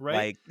half, 90.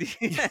 right?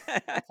 Like, Yeah.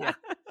 Yeah.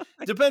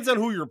 Depends on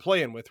who you're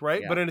playing with,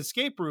 right? yeah. But an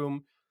escape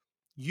room,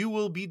 you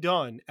will be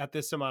done at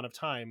this amount of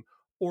time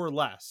or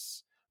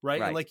less, right?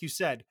 And Right. like you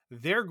said,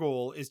 their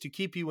goal is to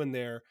keep you in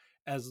there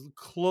as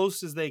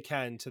close as they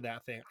can to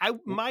that thing.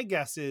 My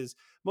guess is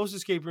most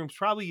escape rooms,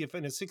 probably if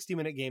in a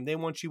 60-minute game, they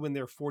want you in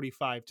there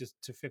 45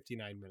 to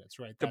 59 minutes,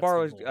 right? To That's the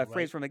borrow goal, a right?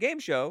 phrase from a game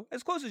show,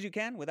 as close as you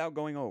can without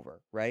going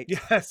over, right?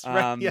 Yes,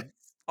 right. Yes. Um,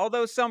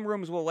 Although some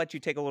rooms will let you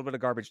take a little bit of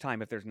garbage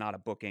time if there's not a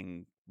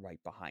booking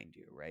right behind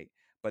you, right?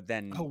 But Oh,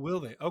 then, will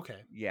they?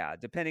 Okay. yeah,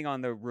 depending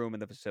on the room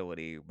and the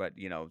facility, but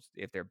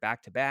if they're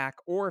back to back,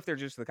 or if they're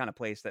just the kind of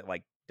place that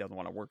like doesn't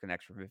want to work an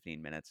extra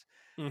 15 minutes,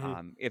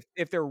 Hmm.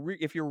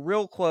 if you're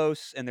real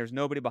close and there's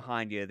nobody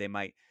behind you, they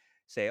might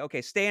say,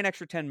 okay, stay an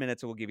extra 10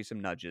 minutes and we'll give you some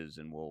nudges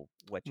and we'll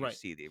let you Right.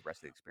 see the rest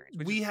of the experience,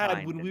 which is We had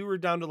kind. when we And were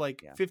down to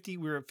like yeah, 50,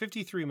 we were at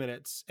 53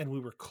 minutes and we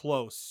were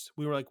close.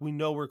 We were like, we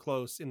know we're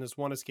close in this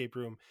one escape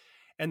room.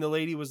 And the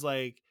lady was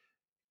like,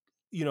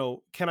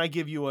 can I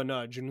give you a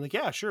nudge? And I'm like,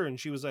 yeah, sure. And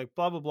she was like,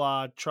 blah, blah,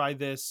 blah, try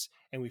this.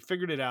 And we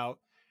figured it out.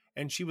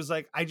 And she was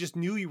like, I just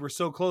knew you were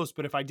so close,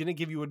 but if I didn't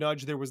give you a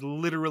nudge, there was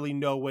literally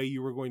no way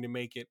you were going to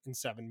make it in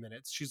 7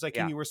 minutes. She's like,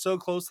 and yeah, you were so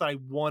close that I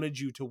wanted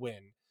you to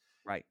win.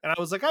 right. And I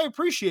was like, I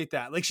appreciate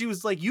that. Like, she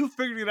was like, you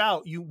figured it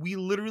out. We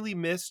literally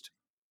missed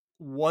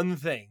one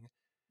thing.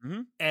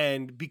 Hmm.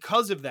 And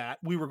because of that,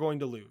 we were going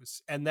to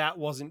lose. And that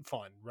wasn't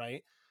fun,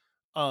 right?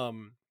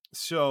 Um,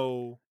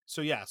 so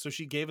yeah, so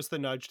she gave us the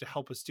nudge to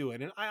help us do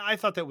it. And I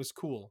thought that was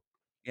cool.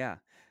 Yeah.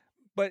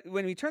 But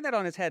when we turn that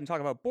on its head and talk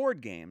about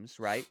board games,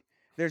 right?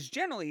 There's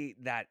generally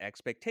that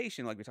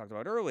expectation, like we talked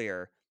about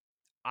earlier.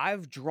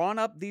 I've drawn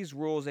up these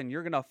rules and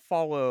you're going to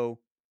follow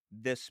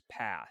this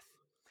path.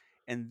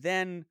 And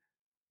then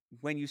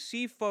when you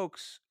see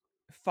folks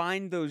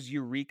find those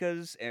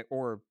eurekas,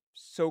 or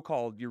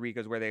so-called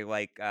eurekas, where they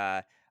like,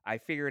 I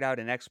figured out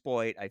an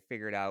exploit, I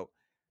figured out,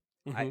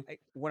 Hmm.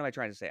 what am I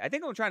trying to say? I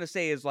think what I'm trying to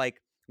say is,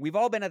 like, we've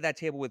all been at that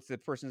table with the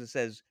person that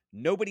says,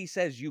 nobody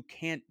says you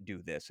can't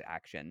do this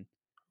action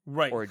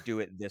Right. or do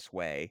it this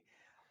way.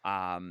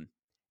 Um,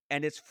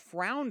 and it's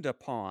frowned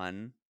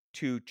upon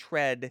to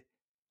tread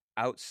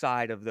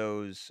outside of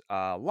those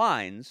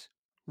lines,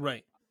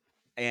 Right.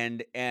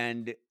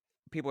 and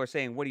people are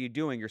saying, what are you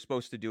doing? You're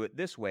supposed to do it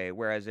this way.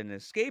 Whereas in an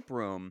escape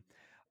room,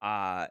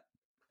 uh,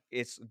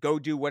 it's go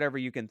do whatever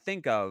you can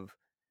think of.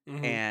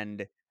 Hmm.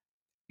 And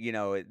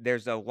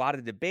there's a lot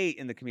of debate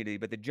in the community,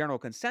 but the general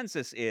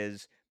consensus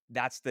is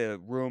that's the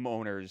room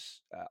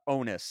owner's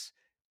onus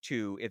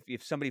to,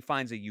 if somebody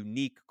finds a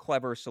unique,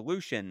 clever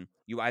solution,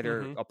 you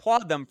either Hmm.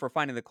 applaud them for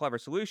finding the clever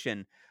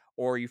solution,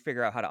 or you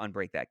figure out how to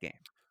unbreak that game.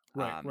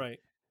 Right. Um, Right.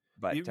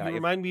 but You if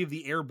remind me of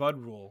the Air Bud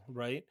rule,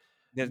 right?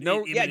 there's It, no, I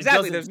yeah, mean, it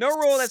exactly. doesn't There's no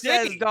rule that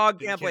say says dog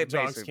that can't play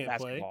dogs can't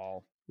play.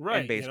 basketball and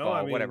Right. I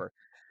baseball, mean, whatever.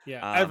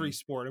 yeah, every Um,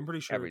 sport. I'm pretty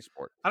sure. every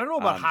sport. I don't know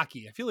about Um,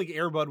 hockey. I feel like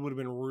Air Bud would have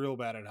been real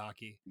bad at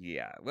hockey.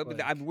 Yeah, I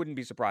Like, wouldn't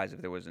be surprised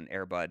if there was an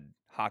Air Bud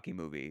hockey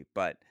movie,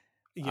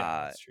 yeah,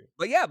 uh, that's true.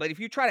 but if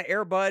you try to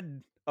Air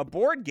Bud a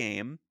board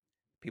game,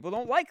 people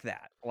don't like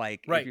that.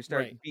 Like, if Right. you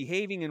start Right.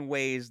 behaving in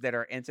ways that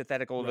are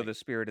antithetical to Right. the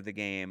spirit of the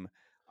game,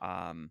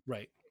 um,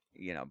 Right.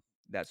 you know,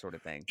 that sort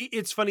of thing.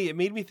 It's funny. It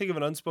made me think of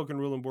an unspoken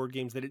rule in board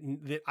games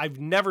that I've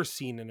never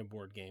seen in a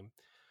board game,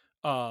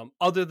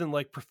 other than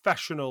like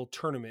professional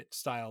tournament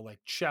style, like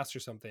chess or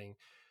something.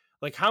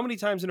 Like, how many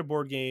times in a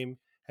board game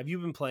have you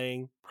been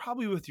playing,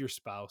 probably with your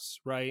spouse,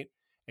 right?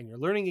 And you're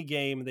learning a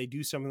game, and they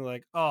do something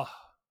like, "Oh,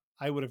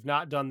 I would have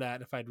not done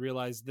that if I'd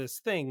realized this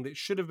thing that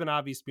should have been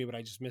obvious to me, but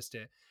I just missed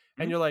it."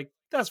 And Mhm. you're like,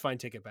 "That's fine,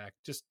 take it back.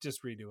 Just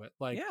redo it."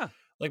 Yeah.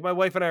 Like my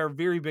wife and I are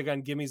very big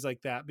on gimmies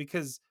like that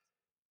because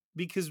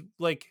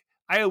like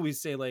I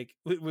always say, like,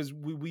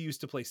 we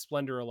used to play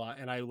Splendor a lot,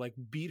 and I like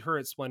beat her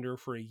at Splendor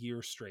for a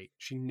year straight.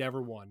 She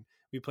never won.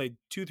 We played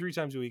 2-3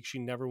 times a week. She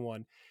never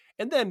won.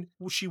 And then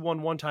she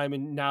won one time,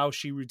 and now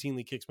she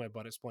routinely kicks my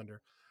butt at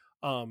Splendor.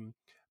 Um,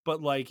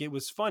 but like, it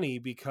was funny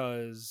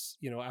because,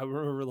 I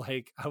remember,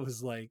 like, I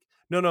was like,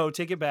 no,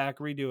 take it back,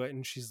 redo it.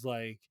 And she's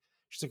like,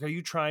 are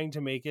you trying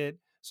to make it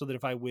so that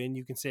if I win,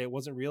 you can say it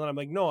wasn't real? And I'm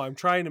like, no, I'm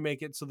trying to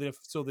make it so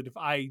that if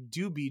I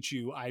do beat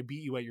you, I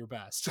beat you at your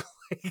best.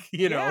 Like,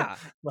 Yeah,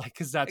 like,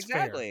 cause that's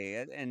fair, exactly.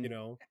 you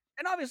know?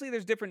 And obviously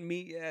there's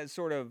different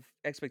sort of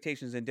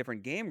expectations in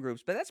different game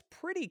groups, but that's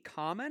pretty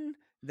common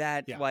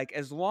that Yeah. like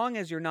as long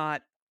as you're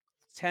not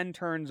 10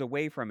 turns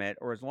away from it,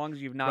 or as long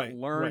as you've not Right. Right.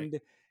 learned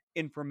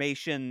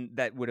information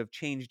that would have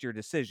changed your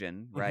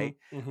decision, right?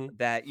 Hmm.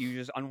 That you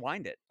just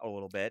unwind it a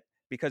little bit,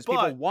 because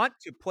people But want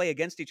to play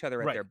against each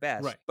other at their right.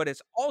 best, Right. but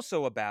it's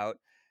also about,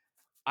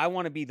 I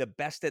want to be the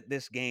best at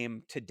this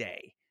game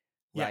today,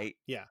 Yeah. right?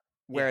 Yeah. Yeah.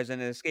 Whereas in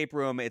an escape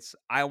room, it's,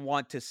 I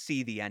want to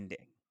see the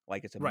ending,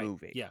 like it's a Right.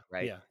 movie, Yeah.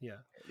 right? Yeah. Yeah.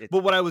 It's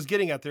But what I was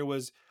getting at there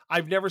was,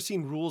 I've never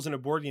seen rules in a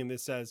board game that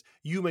says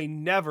you may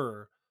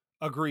never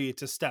agree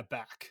to step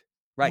back.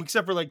 right.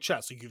 Except for like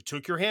chess. Like, you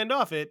took your hand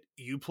off it,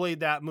 you played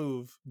that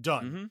move,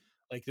 done. Hmm.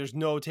 Like, there's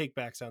no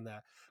takebacks on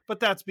that. But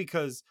that's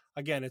because,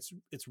 again,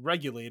 it's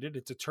regulated,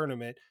 it's a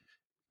tournament.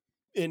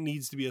 It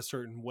needs to be a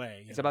certain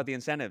way, It's about the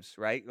incentives,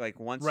 right? Like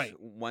Right.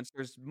 once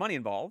there's money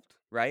involved,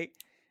 right?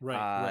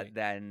 Right. Right.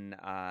 Then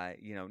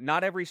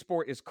not every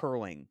sport is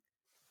curling,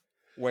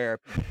 where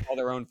people call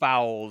their own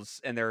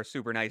fouls and they're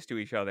super nice to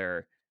each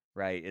other,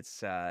 right?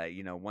 It's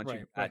once Right.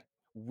 you've got Right.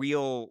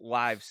 real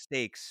live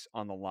stakes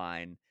on the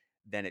line,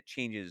 then it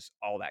changes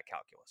all that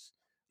calculus.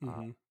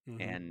 Uh,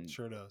 and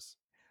Sure does.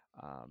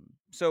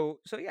 so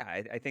yeah,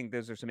 I think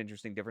those are some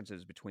interesting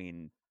differences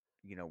between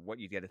what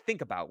you get to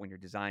think about when you're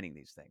designing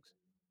these things.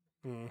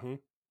 Mm-hmm.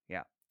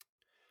 Yeah,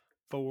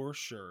 For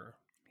sure.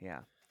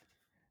 yeah.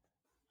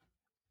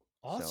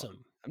 So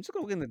Awesome. I'm just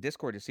gonna look in the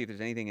Discord to see if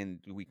there's anything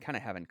we kind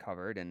of haven't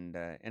covered, and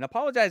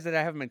apologize that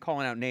I haven't been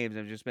calling out names.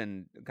 I've just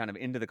been kind of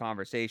into the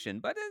conversation,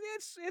 but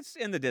it's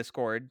in the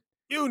Discord.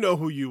 You know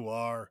who you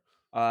are.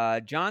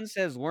 John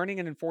says learning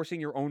and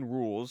enforcing your own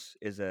rules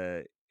is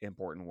a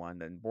important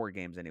one in board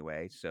games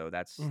anyway. So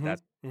that's Mm-hmm.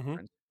 that's Mm-hmm.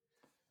 different.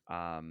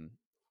 Um,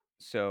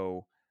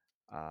 so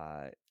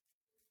uh,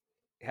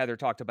 Heather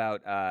talked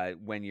about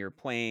when you're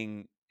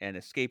playing an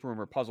escape room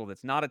or puzzle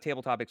that's not a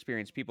tabletop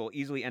experience, people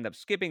easily end up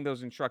skipping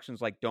those instructions,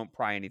 like don't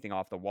pry anything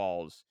off the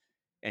walls,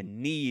 and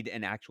need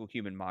an actual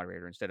human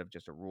moderator instead of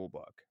just a rule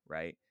book,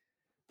 right?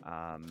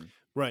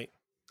 Right.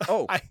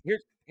 Oh, I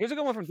here's a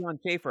good one from John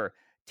Schaefer.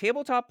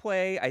 Tabletop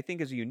play, I think,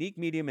 is a unique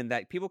medium in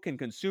that people can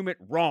consume it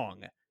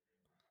wrong.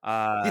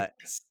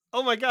 Yes.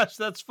 Oh my gosh,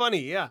 that's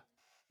funny. Yeah.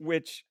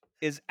 Which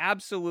is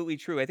absolutely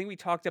true. I think we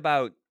talked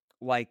about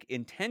like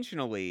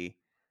intentionally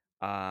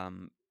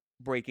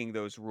breaking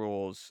those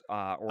rules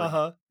or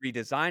Uh-huh.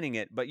 redesigning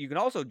it, but you can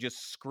also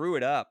just screw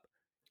it up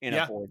in a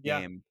Yeah. board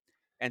Yeah. game.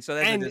 And so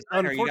as a And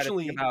designer, you got to think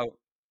unfortunately, about,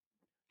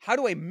 how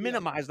do I yeah.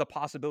 minimize the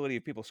possibility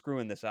of people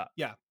screwing this up?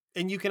 Yeah.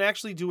 And you can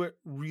actually do it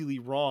really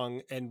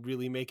wrong and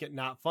really make it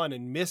not fun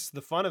and miss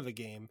the fun of the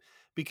game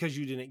because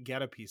you didn't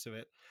get a piece of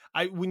it.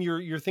 When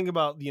you're thinking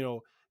about,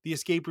 the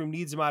escape room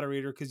needs a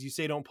moderator because you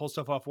say don't pull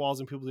stuff off walls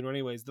and people do it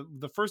anyways.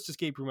 The first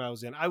escape room I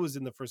was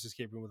in the first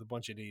escape room with a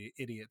bunch of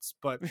idiots,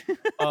 but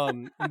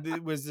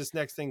it was this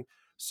next thing.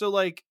 So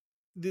like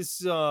this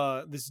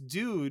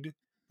dude,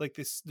 like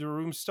the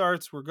room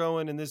starts, we're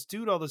going, and this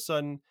dude all of a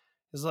sudden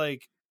is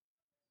like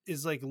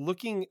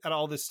looking at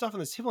all this stuff on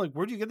this table. Like,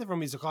 where'd you get that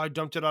from? He's like, oh, I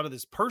dumped it out of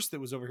this purse that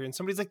was over here. And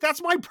somebody's like,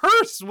 that's my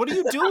purse. What are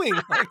you doing?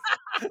 Like,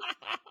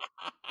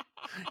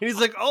 and he's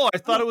like, oh, I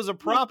thought it was a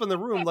prop in the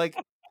room. Like,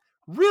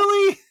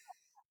 really?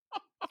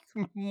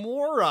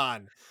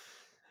 Moron.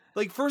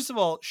 Like, first of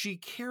all, she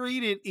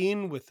carried it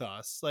in with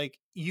us. Like,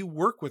 you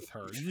work with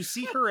her. You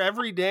see her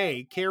every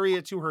day carry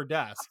it to her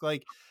desk.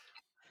 Like,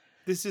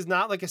 this is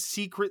not like a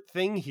secret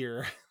thing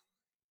here.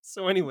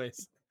 So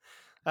anyways,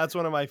 that's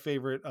one of my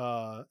favorite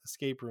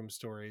escape room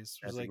stories.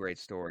 It was That's a like, great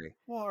story.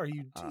 what are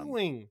you Um,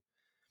 doing?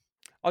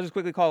 I'll just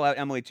quickly call out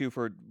Emily too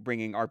for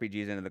bringing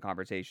RPGs into the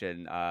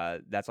conversation.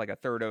 That's like a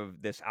third of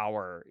this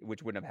hour,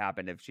 which wouldn't have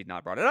happened if she'd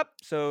not brought it up.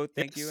 So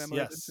thank you, Yes, Emily,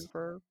 yes,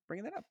 for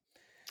bringing that up.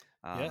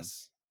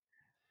 yes.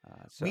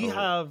 We So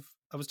have,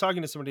 I was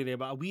talking to somebody today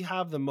about, we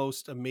have the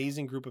most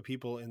amazing group of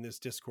people in this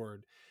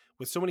Discord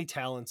with so many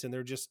talents, and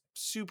they're just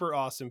super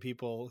awesome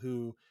people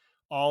who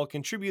all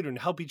contribute and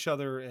help each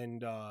other.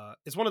 And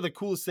it's one of the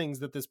coolest things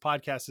that this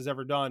podcast has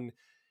ever done.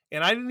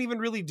 And I didn't even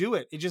really do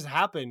it. It just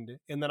happened.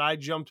 And then I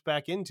jumped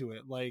back into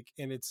it, like,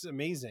 and it's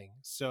amazing.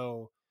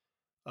 So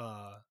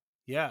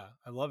yeah,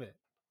 I love it.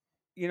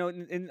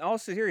 in all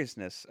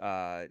seriousness,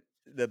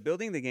 the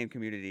building the game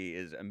community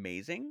is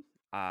amazing,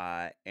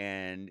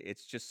 and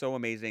it's just so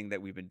amazing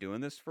that we've been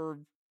doing this for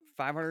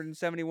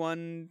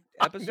 571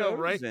 I know, episodes,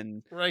 right?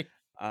 and Right.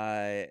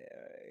 uh,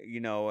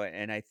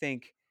 and I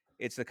think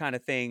it's the kind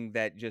of thing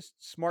that just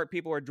smart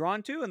people are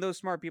drawn to, and those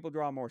smart people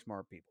draw more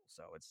smart people.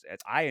 So it's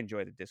I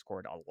enjoy the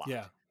Discord a lot.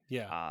 Yeah.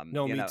 Yeah.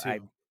 No, me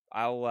too.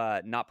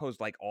 I'll not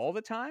post like all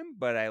the time,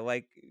 but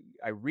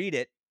I read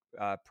it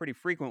pretty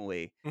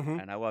frequently, Hmm.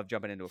 and I love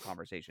jumping into a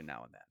conversation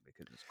now and then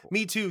because it's cool.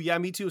 Me too. Yeah,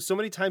 me too. So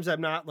many times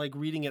I'm not like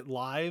reading it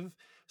live,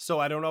 so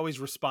I don't always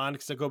respond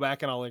because I go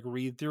back and I'll like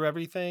read through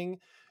everything.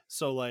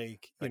 So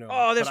like, Like, oh,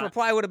 but this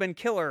reply would have been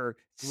killer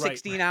right,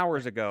 16 right,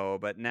 hours right. ago,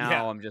 but Yeah,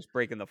 now I'm just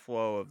breaking the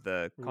flow of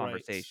the right,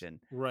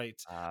 conversation.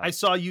 right. Uh, I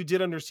saw you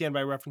did understand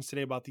my reference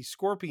today about the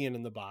scorpion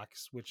in the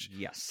box, which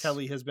yes,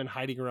 Kelly has been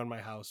hiding around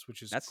my house,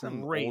 which is that's some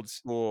old great.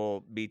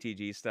 school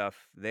BTG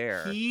stuff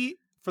there. He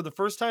for the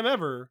first time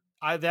ever,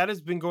 that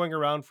has been going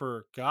around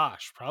for,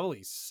 gosh,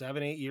 probably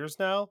 7-8 years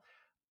now.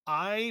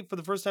 I, for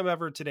the first time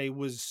ever today,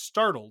 was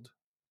startled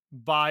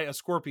by a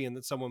scorpion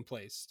that someone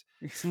placed.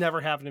 It's never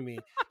happened to me.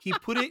 He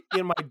put it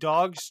in my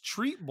dog's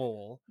treat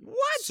bowl.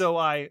 What? So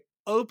I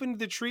opened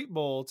the treat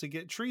bowl to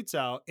get treats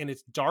out, and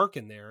it's dark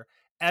in there.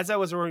 As I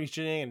was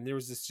reaching in, there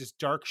was this just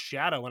dark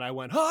shadow, and I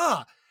went,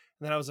 ah!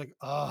 And then I was like,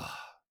 oh,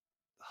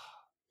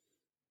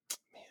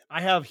 man.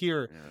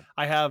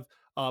 I have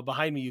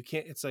behind me, you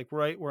can't, it's like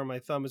right where my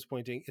thumb is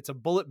pointing. It's a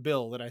bullet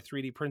bill that I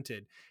 3D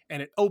printed,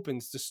 and it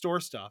opens to store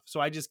stuff. So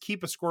I just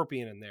keep a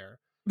scorpion in there.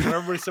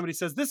 Whenever somebody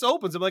says this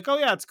opens, I'm like, oh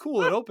yeah, it's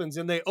cool. It opens,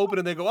 and they open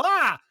and they go,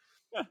 ah.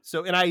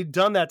 So, and I had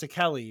done that to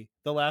Kelly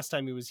the last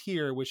time he was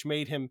here, which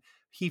made him,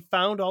 he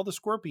found all the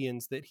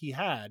scorpions that he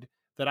had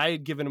that I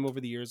had given him over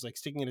the years, like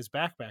sticking in his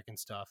backpack and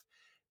stuff.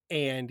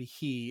 And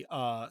he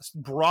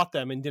brought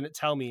them and didn't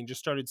tell me and just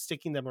started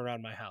sticking them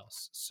around my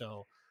house.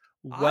 So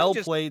well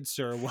played,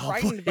 sir. Well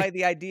frightened played. by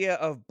the idea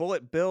of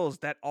bullet bills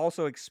that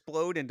also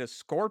explode into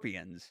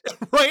scorpions.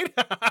 Right?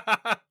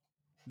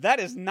 That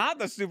is not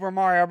the Super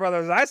Mario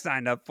Brothers I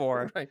signed up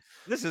for. Right.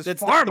 This is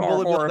That's far the more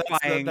bullet bill.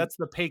 horrifying. That's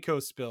the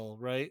Pecos spill,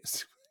 right?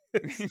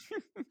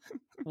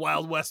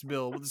 Wild West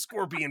bill with the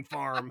scorpion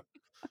farm.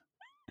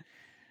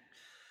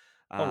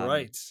 All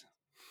right.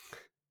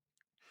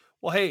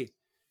 Well, hey,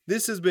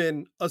 this has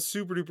been a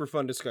super duper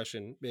fun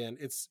discussion, man.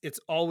 It's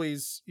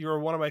always, you're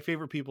one of my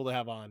favorite people to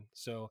have on.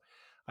 So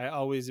I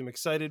always am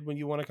excited when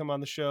you want to come on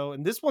the show.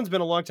 And this one's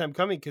been a long time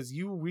coming because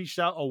you reached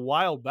out a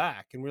while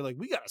back and we're like,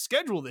 we got to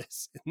schedule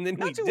this. And then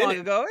Not too long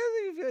ago.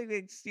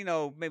 It's,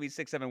 maybe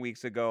 6-7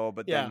 weeks ago,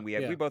 but then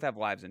we both have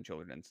lives and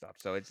children and stuff.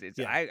 So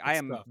I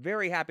am tough.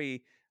 very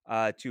happy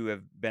to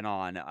have been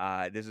on.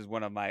 This is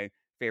one of my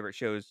favorite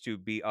shows to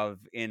be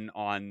in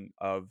and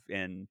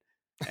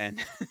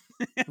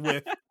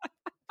with.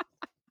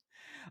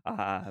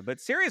 But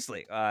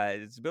seriously,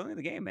 it's building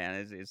the game,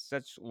 man. It's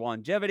such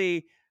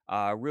longevity.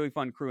 Really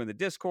fun crew in the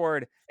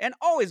Discord, and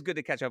always good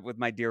to catch up with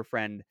my dear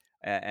friend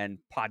and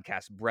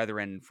podcast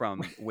brethren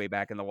from way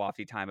back in the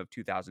lofty time of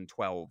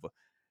 2012.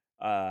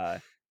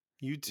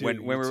 You too.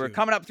 When we were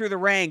coming up through the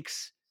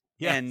ranks,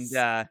 yes.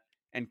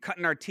 and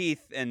cutting our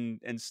teeth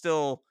and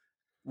still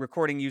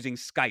recording using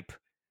Skype.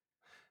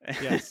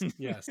 Yes,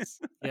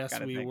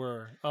 we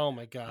were. Oh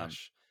my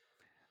gosh.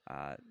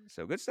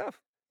 So good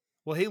stuff.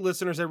 Well, hey,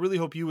 listeners, I really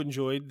hope you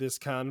enjoyed this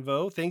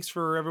convo. Thanks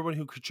for everyone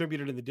who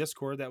contributed in the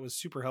Discord. That was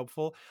super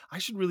helpful. I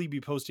should really be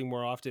posting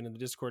more often in the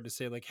Discord to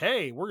say like,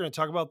 hey, we're going to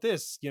talk about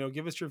this,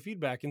 give us your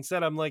feedback.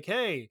 Instead, I'm like,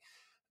 hey,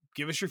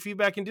 give us your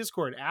feedback in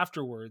Discord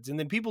afterwards. And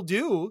then people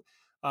do,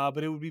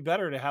 but it would be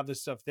better to have this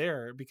stuff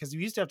there because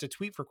we used to have to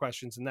tweet for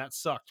questions and that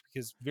sucked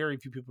because very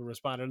few people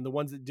responded. And the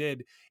ones that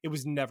did, it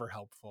was never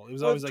helpful. It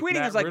was always like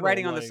tweeting is like Riddle,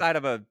 writing on the side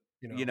of a,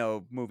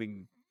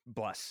 moving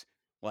bus.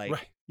 Like,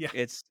 right. Yeah,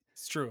 it's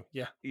true.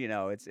 Yeah.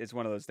 It's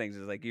one of those things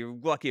is like, you're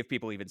lucky if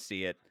people even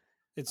see it.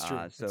 It's true.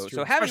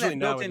 So having that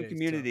built-in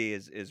community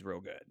is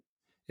real good.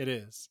 It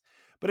is.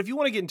 But if you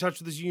want to get in touch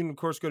with us, you can, of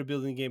course, go to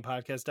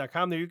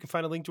buildingthegamepodcast.com. There you can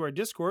find a link to our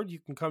Discord. You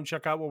can come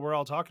check out what we're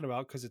all talking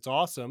about because it's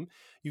awesome.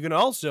 You can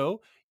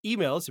also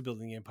email us at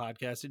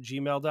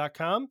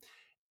buildingthegamepodcast@gmail.com.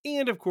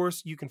 And, of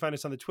course, you can find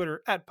us on the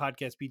Twitter at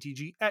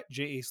podcastbtg, at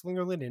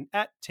JASlingerland, and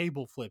at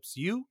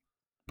TableFlipsU.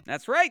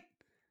 That's right.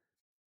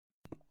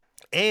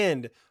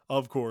 And,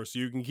 of course,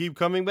 you can keep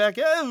coming back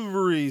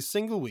every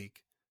single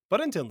week. But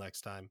until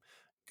next time,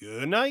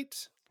 good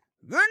night.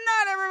 Good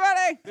night,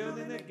 everybody.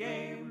 Building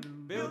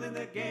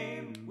the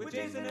game with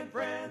Jason and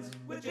friends,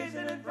 with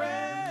Jason and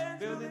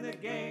friends. Building the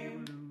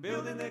game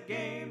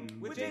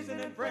with Jason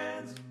and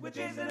friends, with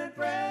Jason and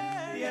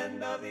friends. The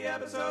end of the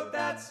episode,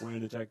 that's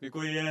when it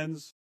technically ends.